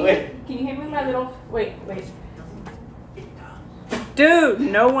Wait, here, can, wait. can you hand me my little? Wait. Dude,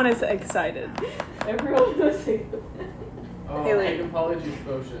 no one is excited. Everyone listening. Oh, Haley. make apologies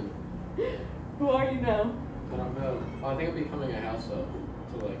potion. Who are you now? I don't know. I think I'm becoming a house up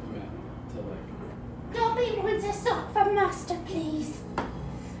to like. Dobby wants a sock from Master, please.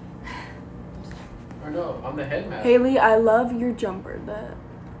 Or no, I'm the headmaster. Haley, I love your jumper. That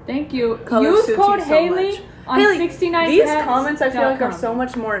Thank you. color Use suits code you so Haley much. on Haley, 69 these comments I feel like are hats.com. so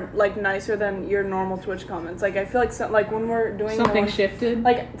much more like nicer than your normal Twitch comments. Like I feel like like when we're doing Something more, shifted.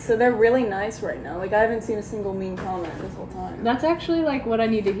 like so they're really nice right now. Like I haven't seen a single mean comment this whole time. That's actually like what I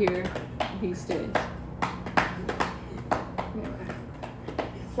need to hear these days.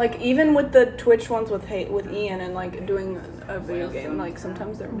 Like even with the Twitch ones with Ian and like doing a video game, like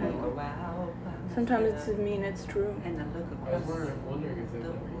sometimes they're mean. Sometimes it's mean, it's true. I was wondering if they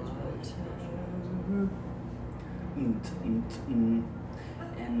were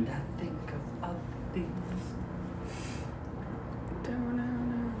And I think of other things.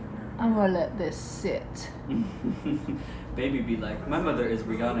 I'm gonna let this sit. Baby be like, my mother is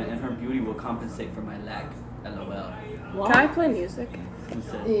Rihanna and her beauty will compensate for my lack. LOL. Can I play music?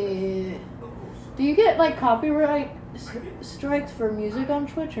 Do you get like copyright strikes for music on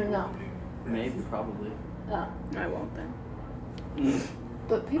Twitch or no? Maybe, probably. Oh. I won't then.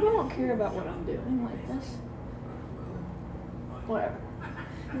 But people don't care about what I'm doing like this. Whatever.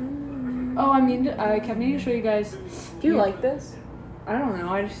 Oh, I mean, I kept meaning to show you guys. Do you like this? I don't know.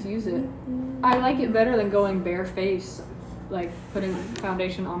 I just use it. I like it better than going bare face, like putting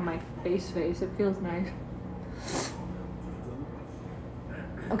foundation on my face. It feels nice.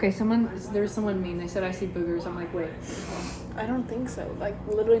 Okay, there's someone mean. They said I see boogers. I'm like, wait. I don't think so. Like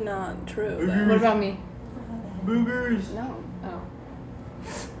literally not true. What about me? Boogers. No. Oh.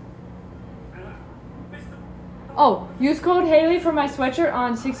 Oh, use code Haley for my sweatshirt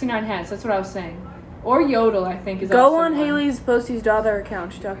on 69 hats. That's what I was saying. Or Yodel, I think, is Go also on one. Haley's Postie's daughter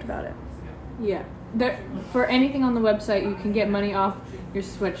account. She talked about it. Yeah. There, for anything on the website, you can get money off your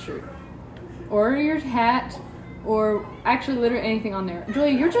sweatshirt. Or your hat. Or actually literally anything on there.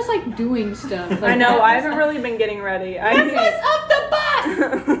 Julia, you're just like doing stuff. Like, I know, I haven't really been getting ready.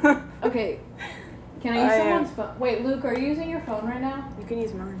 Okay. Can I use someone's phone? Wait, Luke, are you using your phone right now? You can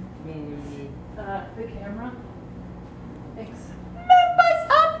use mine. The camera? Thanks. Members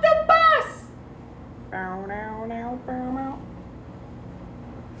of the bus! Bow, now, now, bow, bow.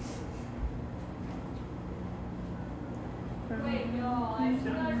 Wait, y'all, I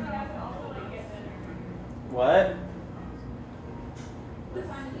feel like we have to also like get dinner. What? What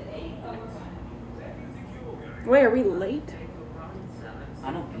time is it? 8? Oh, we're fine. Wait, are we late?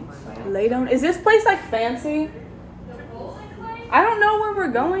 I don't think so. Late on? Is this place like fancy? The bowling place? I don't know where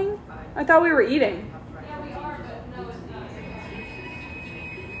we're going. I thought we were eating. Yeah, we are, but no, it's not.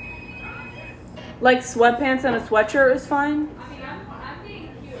 Like sweatpants and a sweatshirt is fine. I mean, I'm being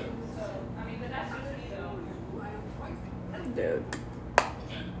cute, so, I mean, but that's just me though. Dude.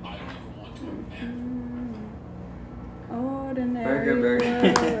 Ordinary Burger.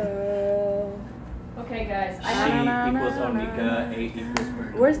 world. Okay, guys. She equals Onika, 8 equals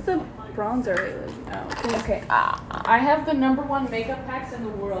burger. Where's the bronzer? Oh, Okay. I have the #1 makeup packs in the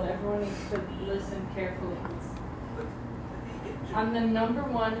world. Everyone needs to listen carefully. I'm the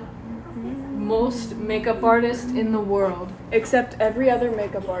 #1 most makeup artist in the world. except every other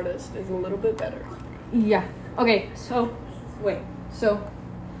makeup artist is a little bit better. Yeah. Okay, so, wait. So,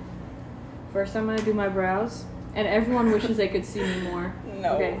 first I'm gonna do my brows. And everyone wishes they could see me more.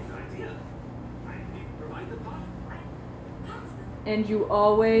 No. Okay. And you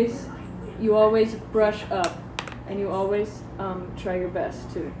always brush up. And you always try your best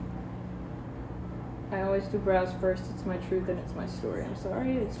too. I always do brows first. It's my truth and it's my story. I'm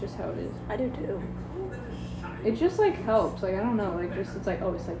sorry, it's just how it is. I do too. It just like helps. Like I don't know. Like just it's like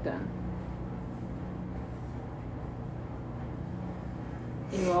oh it's like done.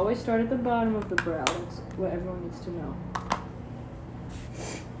 And you always start at the bottom of the brow. That's what everyone needs to know.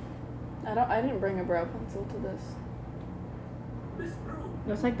 I didn't bring a brow pencil to this.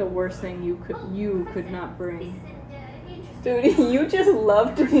 That's like the worst thing you could not bring. Dude, you just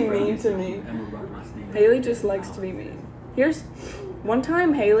love to be mean to me. Haley just likes to be mean. Here's one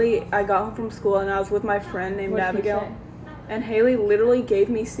time I got home from school and I was with my friend named What'd she Abigail. say? And Haley literally gave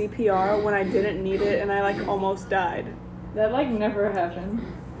me CPR when I didn't need it and I like almost died. That like never happened.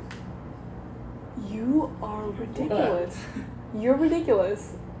 You are ridiculous. You're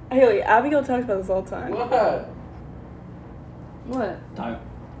ridiculous. Haley, Abigail talks about this all the time. What? What?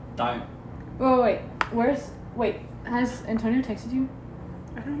 Don't. Wait. Wait. Has Antonio texted you?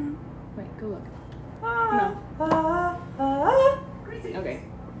 I don't know. Wait, go look. No. Okay.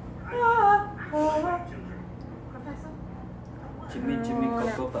 Jimmy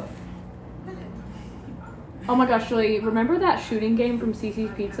Cocopa. Oh my gosh, Julie, remember that shooting game from CC's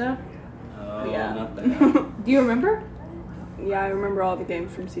Pizza? Oh, Yeah. not that. Do you remember? Yeah, I remember all the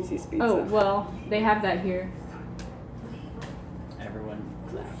games from CC's Pizza. Oh, well, they have that here. Everyone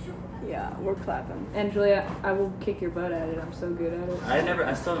clap. Yeah, we're clapping. And Julia, I will kick your butt at it. I'm so good at it.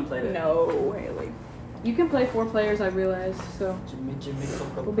 I still haven't played it. No, Haley. You can play 4 players, I realized, so Jimmy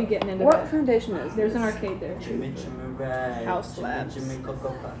Cocopa. we'll be getting into What that. foundation is There's an this? arcade there. Jimmy Ride. House Labs. Jimmy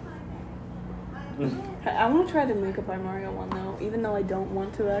Cocopa. I want to try the Makeup by Mario one though, even though I don't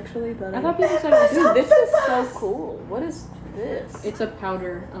want to actually. But I thought people said it was dude, this is so cool. What is this? It's a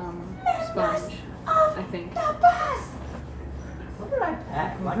powder sponge, I think. What did I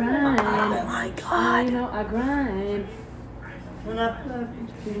pack? Why did I Grind. pack Oh my You god. know, I grind. When I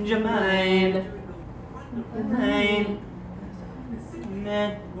change your mind.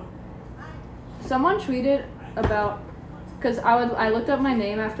 Someone tweeted about, because I looked up my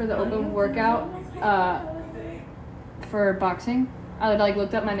name after the open workout for boxing. I like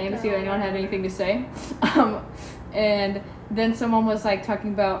looked up my name to see if anyone had anything to say. And then someone was like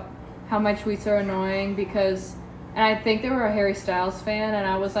talking about how my tweets are annoying because, and I think they were a Harry Styles fan, and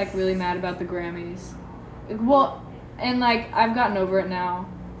I was like really mad about the Grammys. Well, and like I've gotten over it now.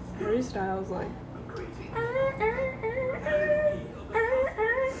 Harry Styles like.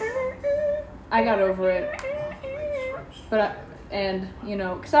 I got over it. But you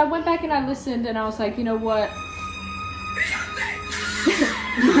know, because I went back and I listened and I was like, you know what?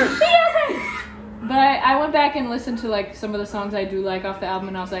 But I went back and listened to like some of the songs I do like off the album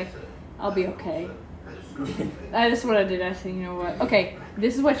and I was like, I'll be okay. That's what I did. I said, you know what? Okay,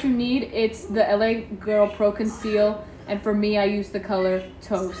 this is what you need. It's the LA Girl Pro Conceal, and for me, I use the color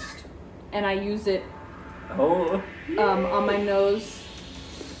Toast, and I use it Oh. on my nose.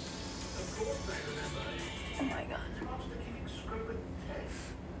 Oh my god.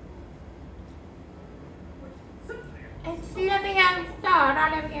 It's living outside.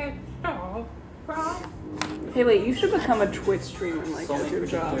 I live here. Haley, you should become a Twitch streamer like Soul as your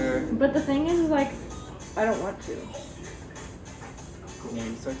job. Predictor. But the thing is, like, I don't want to.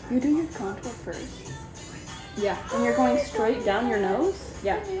 Name starts. You do your contour first. Yeah. And you're going straight down your nose?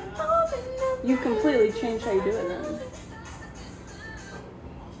 Yeah. You've completely changed how you do it then.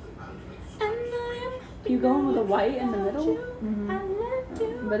 You go in with a white in the middle?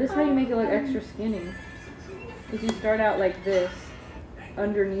 Mm-hmm. But this is how you make it look extra skinny. Is you start out like this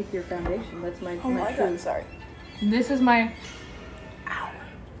underneath your foundation. That's my Oh my god, truth. sorry. This is my.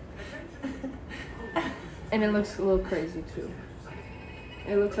 And it looks a little crazy too.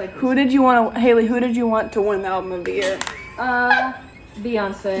 It looks like Who did you want to, Haley, who did you want to win the album of the year?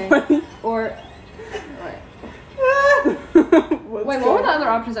 Beyonce or wait, what were the other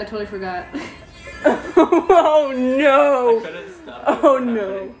options? I totally forgot. Oh no! I couldn't stop. Oh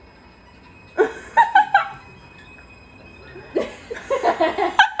no.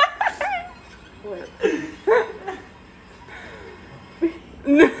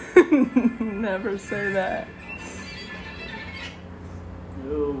 Never say that.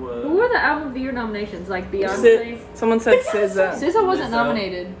 Who were the album of the year nominations? Like Beyonce. Someone said SZA. SZA wasn't Lizzo.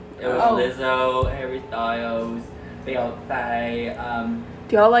 nominated. It was Oh. Lizzo, Harry Styles, Beyonce.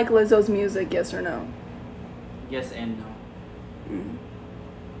 Do y'all like Lizzo's music, yes or no? Yes and no.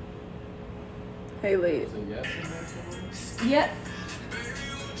 Haley, So yes in that one? Yeah,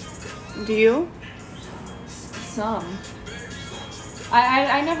 do you? some.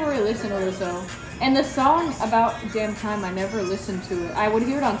 I never really listened to Lizzo. And the song About Damn Time, I never listened to it. I would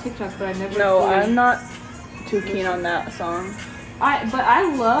hear it on TikTok, but I never. No, fully- I'm not too keen on that song. But I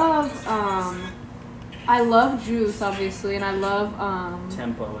love Juice, obviously, and I love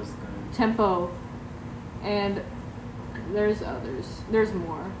Tempo is good. Tempo, and there's others. There's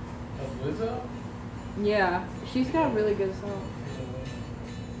more. Of Lizzo? Yeah, she's got a really good song.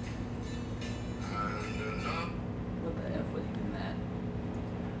 What the F was even that?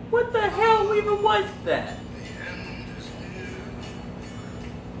 What the hell even was that?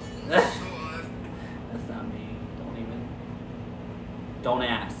 That's not me. Don't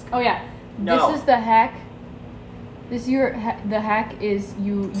ask. Oh yeah, No. this is the hack. The hack is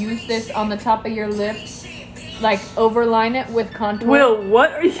you use this on the top of your lip, like overline it with contour. Will,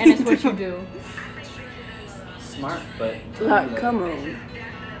 what are you and it's what you doing? do. Smart, but Come on.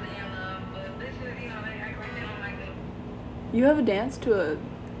 You have a dance to a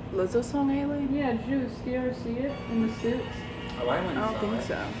Lizzo song, Haley? Yeah, Juice. Do you ever see it in the suits? Oh, I went I don't saw think it.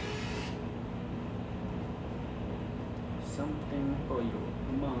 so. Something for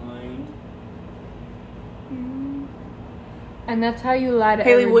your mind. And that's how you lie to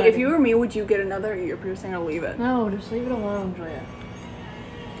Haley, everybody. if you were me, would you get another ear piercing or leave it? No, just leave it alone, Julia.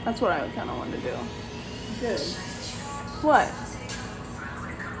 That's what I would kind of want to do. Good. What?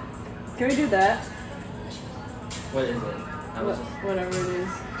 Can we do that? What is it? I was just, Whatever it is.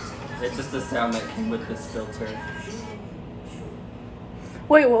 it's just the sound that came with this filter.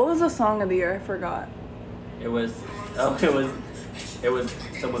 Wait, what was the song of the year? I forgot. It was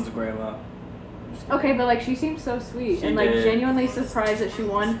someone's grandma. Okay, but like she seems so sweet She and like did. genuinely surprised that she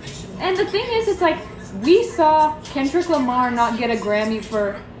won. And the thing is, it's like we saw Kendrick Lamar not get a Grammy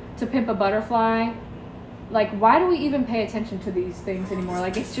for To Pimp a Butterfly. Like, why do we even pay attention to these things anymore?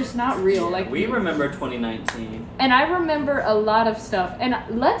 Like, it's just not real. Like, We remember 2019. and I remember a lot of stuff. And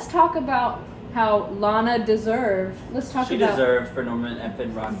let's talk about how Lana deserved. Let's talk She about deserved for Norman F.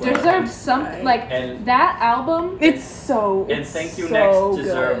 Rockwell. deserved some Right. like And- that album. It's so. And it's Thank You so Next good.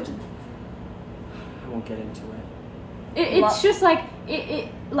 deserved. I won't get into it. It's just like it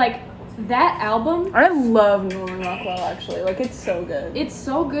like that album. I love Norman Rockwell actually. Like it's so good. It's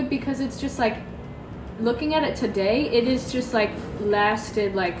so good because it's just like looking at it today. It is just like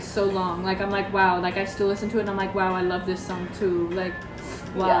lasted like so long. Like I'm like wow. Like I still listen to it and I'm like wow. I love this song too. Like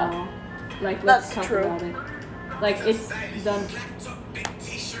wow. Yeah. Like let's That's talk true. about it. Like it's done.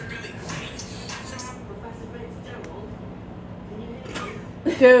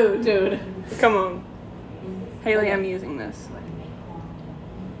 Dude, come on. Haley, I'm using this.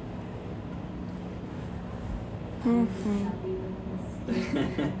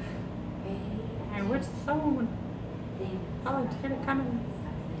 And which song? Oh, did it come in?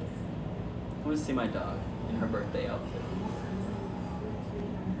 I want to see my dog in her birthday outfit.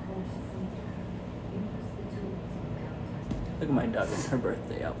 Look at my dog in her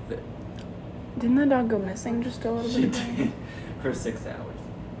birthday outfit. Didn't the dog go missing just a little She bit ago? did for 6 hours.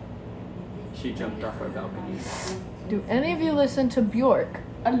 She jumped off our balcony. Do any of you listen to Bjork?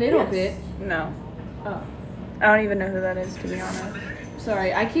 A little bit. No. Oh. I don't even know who that is, to be honest.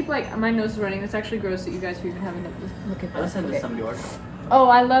 Sorry, I keep like my nose is running. It's actually gross that you guys are even having to look at I this. listened to some Bjork. Oh,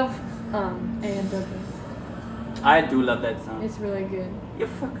 I love A&W. I do love that song. It's really good. You're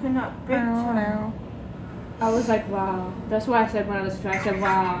fucking up I big don't time. know. I was like, wow. That's why I said when I listened to it, I said,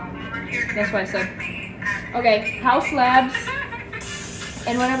 wow. That's why I said. Okay, House Labs.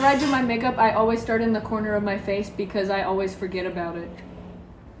 And whenever I do my makeup, I always start in the corner of my face because I always forget about it.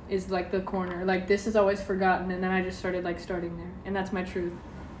 Is like the corner. Like this is always forgotten, and then I just started like starting there. And that's my truth.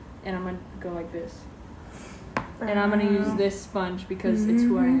 And I'm gonna go like this. And I'm gonna use this sponge because it's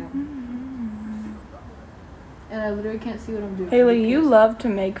who I am. And I literally can't see what I'm doing. Haley, you love to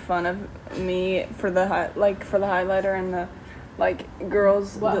make fun of me for the highlighter and the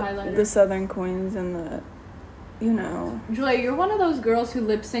girls, What highlighter? the Southern Queens and the, you know. Julia, you're one of those girls who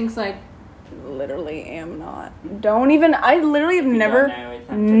lip syncs like. Literally am not. Don't even. I literally have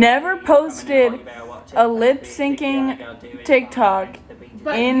never posted a lip syncing TikTok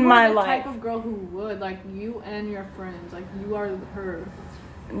But in you my are the life. type of girl who would, like you and your friends, like you are her.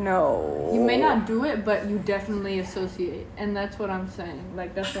 No. You may not do it, but you definitely associate, and that's what I'm saying.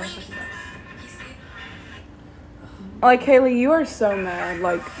 Like that's what I'm talking about. Like Haley, you are so mad.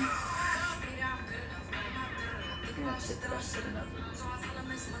 Like.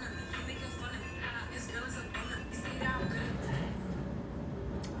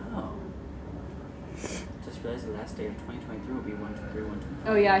 Oh. Just realized the last day of 2023 will be 1, 2, 3, 1, 2,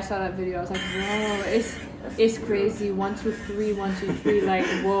 3. Oh yeah, I saw that video. I was like, whoa, it's crazy. 1, 2, 3, 1, 2, 3. Like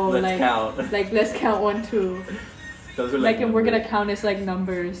whoa, Let's like count. like let's count 1, 2. Those are Like and we're gonna numbers. count as like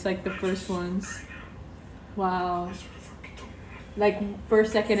numbers, like the first ones. Wow. Like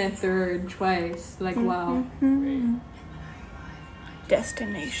first, second, and third twice. Like wow.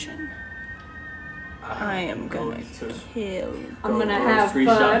 Destination. I am gonna kill. I'm gonna grocery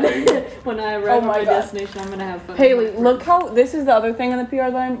have fun. shopping. When I arrive Oh my at my God. destination, I'm gonna have fun. Haley, look how. This is the other thing in the PR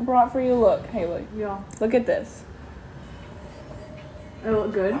that I brought for you. Look, Haley. Yeah. Look at this. It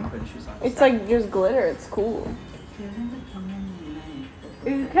look good. I'm putting shoes on. It's like just glitter. It's cool.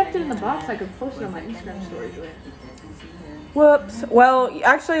 If you kept it in the box, I could post it on my Instagram story. Whoops. Well,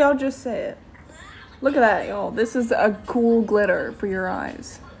 actually, I'll just say it. Look at that, y'all. This is a cool glitter for your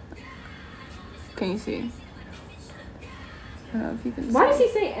eyes. Can you see? I don't know if you can see. Why does he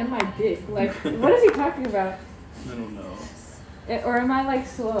say "am I dick"? Like, what is he talking about? I don't know. Or am I like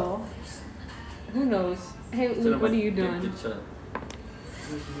slow? Who knows? Hey, Luke, what are you doing?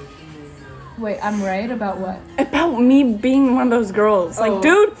 Wait, I'm right about what? About me being one of those girls. Like, Oh.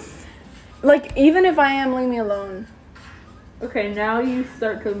 dude, like, even if I am, leave me alone. Okay, now you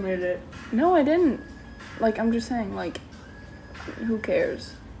start to admit it. No, I didn't. Like, I'm just saying, like, who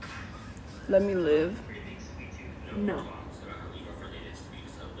cares? Let me live. No.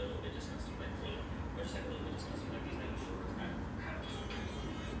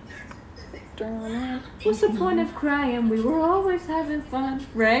 What's the point of crying? We were always having fun,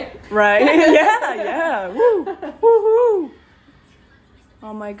 right? Right? Yeah. Woo. Woohoo.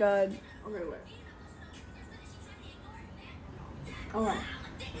 Oh my god. Okay, wait. Alright.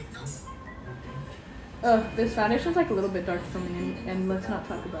 This foundation's like a little bit dark for me, and let's not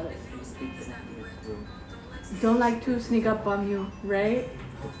talk about it. Don't like to sneak up on you, right?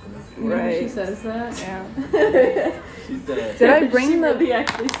 You know when she Right. says that? Yeah. She said. Did I bring she the... really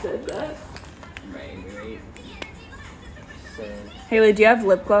actually said that? Right. Said. Haley, do you have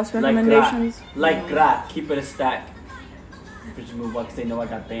lip gloss recommendations? Like that. Keep it a stack. Bitches move up because they know I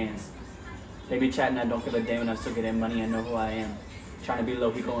got bands. They be chatting, I don't give a damn, and I'm still getting money. I know who I am. Trying to be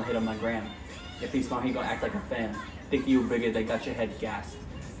low, he gonna hit on my gram. If he's smart, he gonna act like a fan. Think you bigger, they got your head gassed.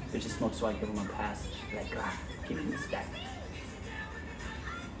 Bitches smoke, so I give him a pass. Like that. Keep it in the stack.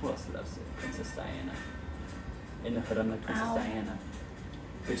 Who else loves it? Princess Diana. In the hood, I'm like Princess Diana.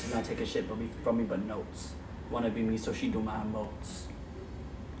 Bitches not take a shit from me, but notes. Wanna be me, so she do my emotes.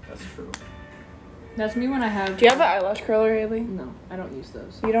 That's true. That's me when I have... Do you have an eyelash curler, Haley? No, I don't use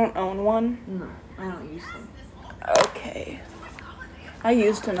those. You don't own one? No, I don't use them. Okay. I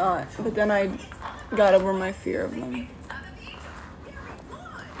used to not, but then I got over my fear of them.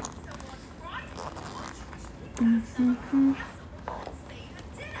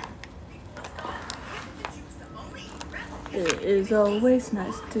 It is always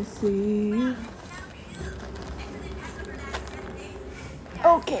nice to see you.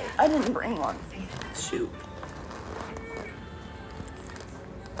 Okay, I didn't bring one. Shoot.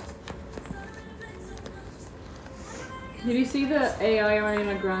 Did you see the AI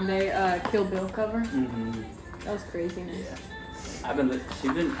Ariana Grande Kill Bill cover? Mm-hmm. That was craziness.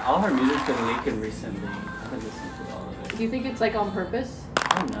 All her music's been leaking recently. I've been listening to all of it. Do you think it's like on purpose?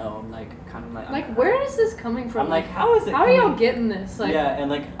 I don't know. I'm like, kind of like. Like, where is this coming from? I'm like, how is it? How are y'all getting this? Like, yeah, and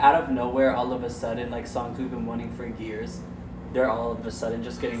like out of nowhere, all of a sudden, like songs we've been wanting for years, they're all of a sudden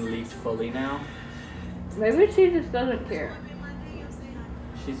just getting leaked fully now. maybe she just doesn't care.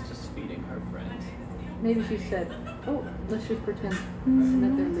 She's just feeding her friends. Maybe she said, "Oh, let's just pretend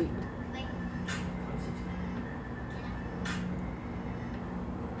that they're leaked."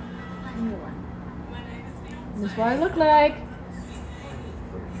 That's what I look like.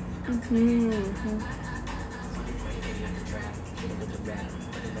 Okay.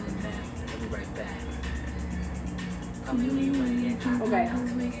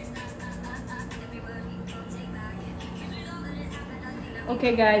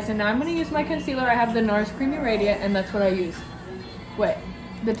 Okay, guys, and now I'm gonna use my concealer. I have the NARS Creamy Radiant, and that's what I use. Wait,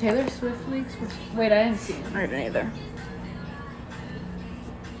 the Taylor Swift leaks? Wait, I didn't see it. I didn't either.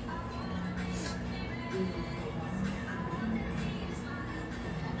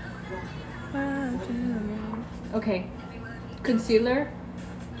 Okay, concealer.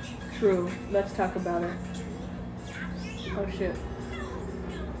 True. Let's talk about it. Oh shit.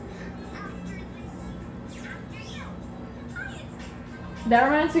 That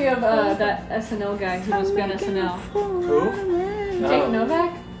reminds me of that SNL guy who was on SNL. Who? Jake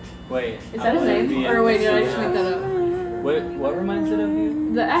Novak? Wait. Is that his name? Or wait, did I just make that up? What reminds it of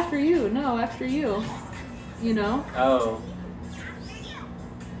you? The After You. No, After You. You know? Oh.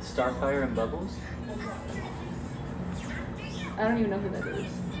 Starfire and Bubbles? I don't even know who that is.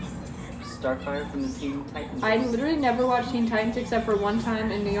 Starfire from the Teen Titans. I literally never watched Teen Titans except for one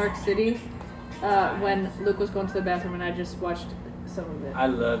time in New York City when Luke was going to the bathroom and I just watched some of it. I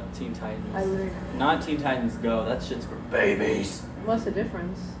love Teen Titans. I literally. Not Teen Titans Go. That shit's for babies. What's the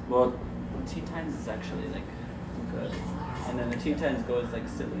difference? Well, Teen Titans is actually like good, and then the Teen Titans Go is like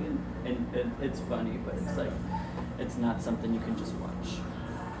silly and it's funny, but it's like it's not something you can just watch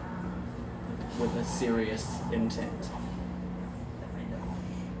with a serious intent.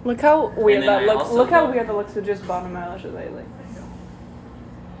 Look how weird And then that I looks. also Look how love- weird that looks with just bottom eyelashes lately.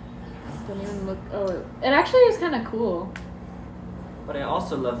 Don't even look. Oh, it actually is kind of cool. But I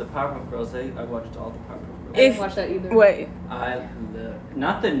also love the Powerpuff Girls. I watched all the Powerpuff Girls. I didn't watch that either. Wait, I love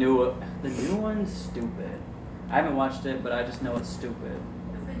not the new one's stupid. I haven't watched it, but I just know it's stupid.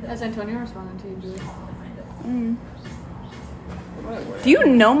 Has Antonio responded to you, Julie? do you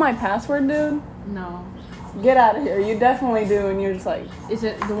know my password, dude? No. Get out of here. You definitely do, and you're just like, Is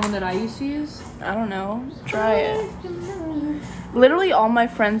it the one that I used to use? I don't know. Try it. Literally, all my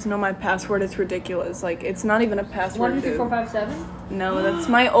friends know my password. It's ridiculous. Like, it's not even a password, dude. 123457? No, that's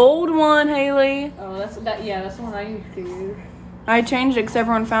my old one, Haley. Oh, that's that. Yeah, that's the one I used to use. I changed it because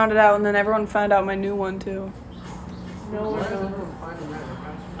everyone found it out, and then everyone found out my new one, too. No one knows.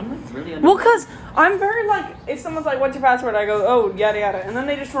 I'm like really. Well, because I'm very, like, if someone's like, what's your password? I go, oh, yada, yada. And then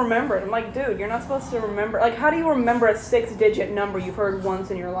they just remember it. I'm like, dude, you're not supposed to remember. Like, how do you remember a 6-digit number you've heard once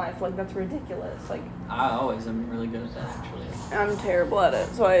in your life? Like, that's ridiculous. Like, I always am really good at that actually. I'm terrible at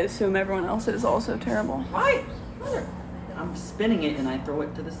it, so I assume everyone else is also terrible. Why? I'm spinning it and I throw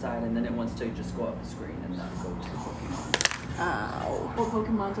it to the side and then it wants to just go off the screen and not go to the Pokemon. Ow. What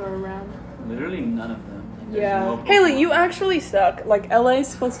Pokemons are around? Literally none of them. Like, there's Yeah. no Pokemon. Haley, you actually suck. Like, LA's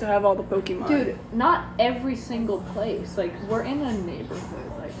supposed to have all the Pokemon. Dude, not every single place. Like, we're in a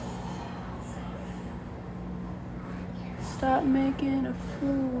neighborhood. Like, Stop making a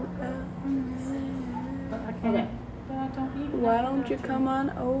fool out of me. okay. Why don't you come on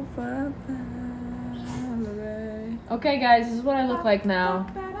over, Valerie? Okay, guys, this is what I look like now.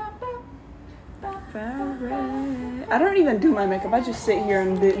 Valerie. I don't even do my makeup. I just sit here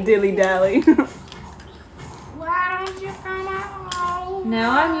and dilly-dally. Why don't you come out?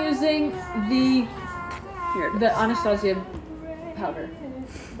 Now I'm using Here it the is. Anastasia powder.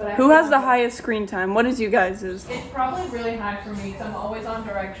 But I Who has the highest screen time? What is you guys's? It's probably really high for me because I'm always on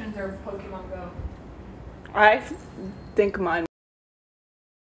Directions or Pokemon Go. I think mine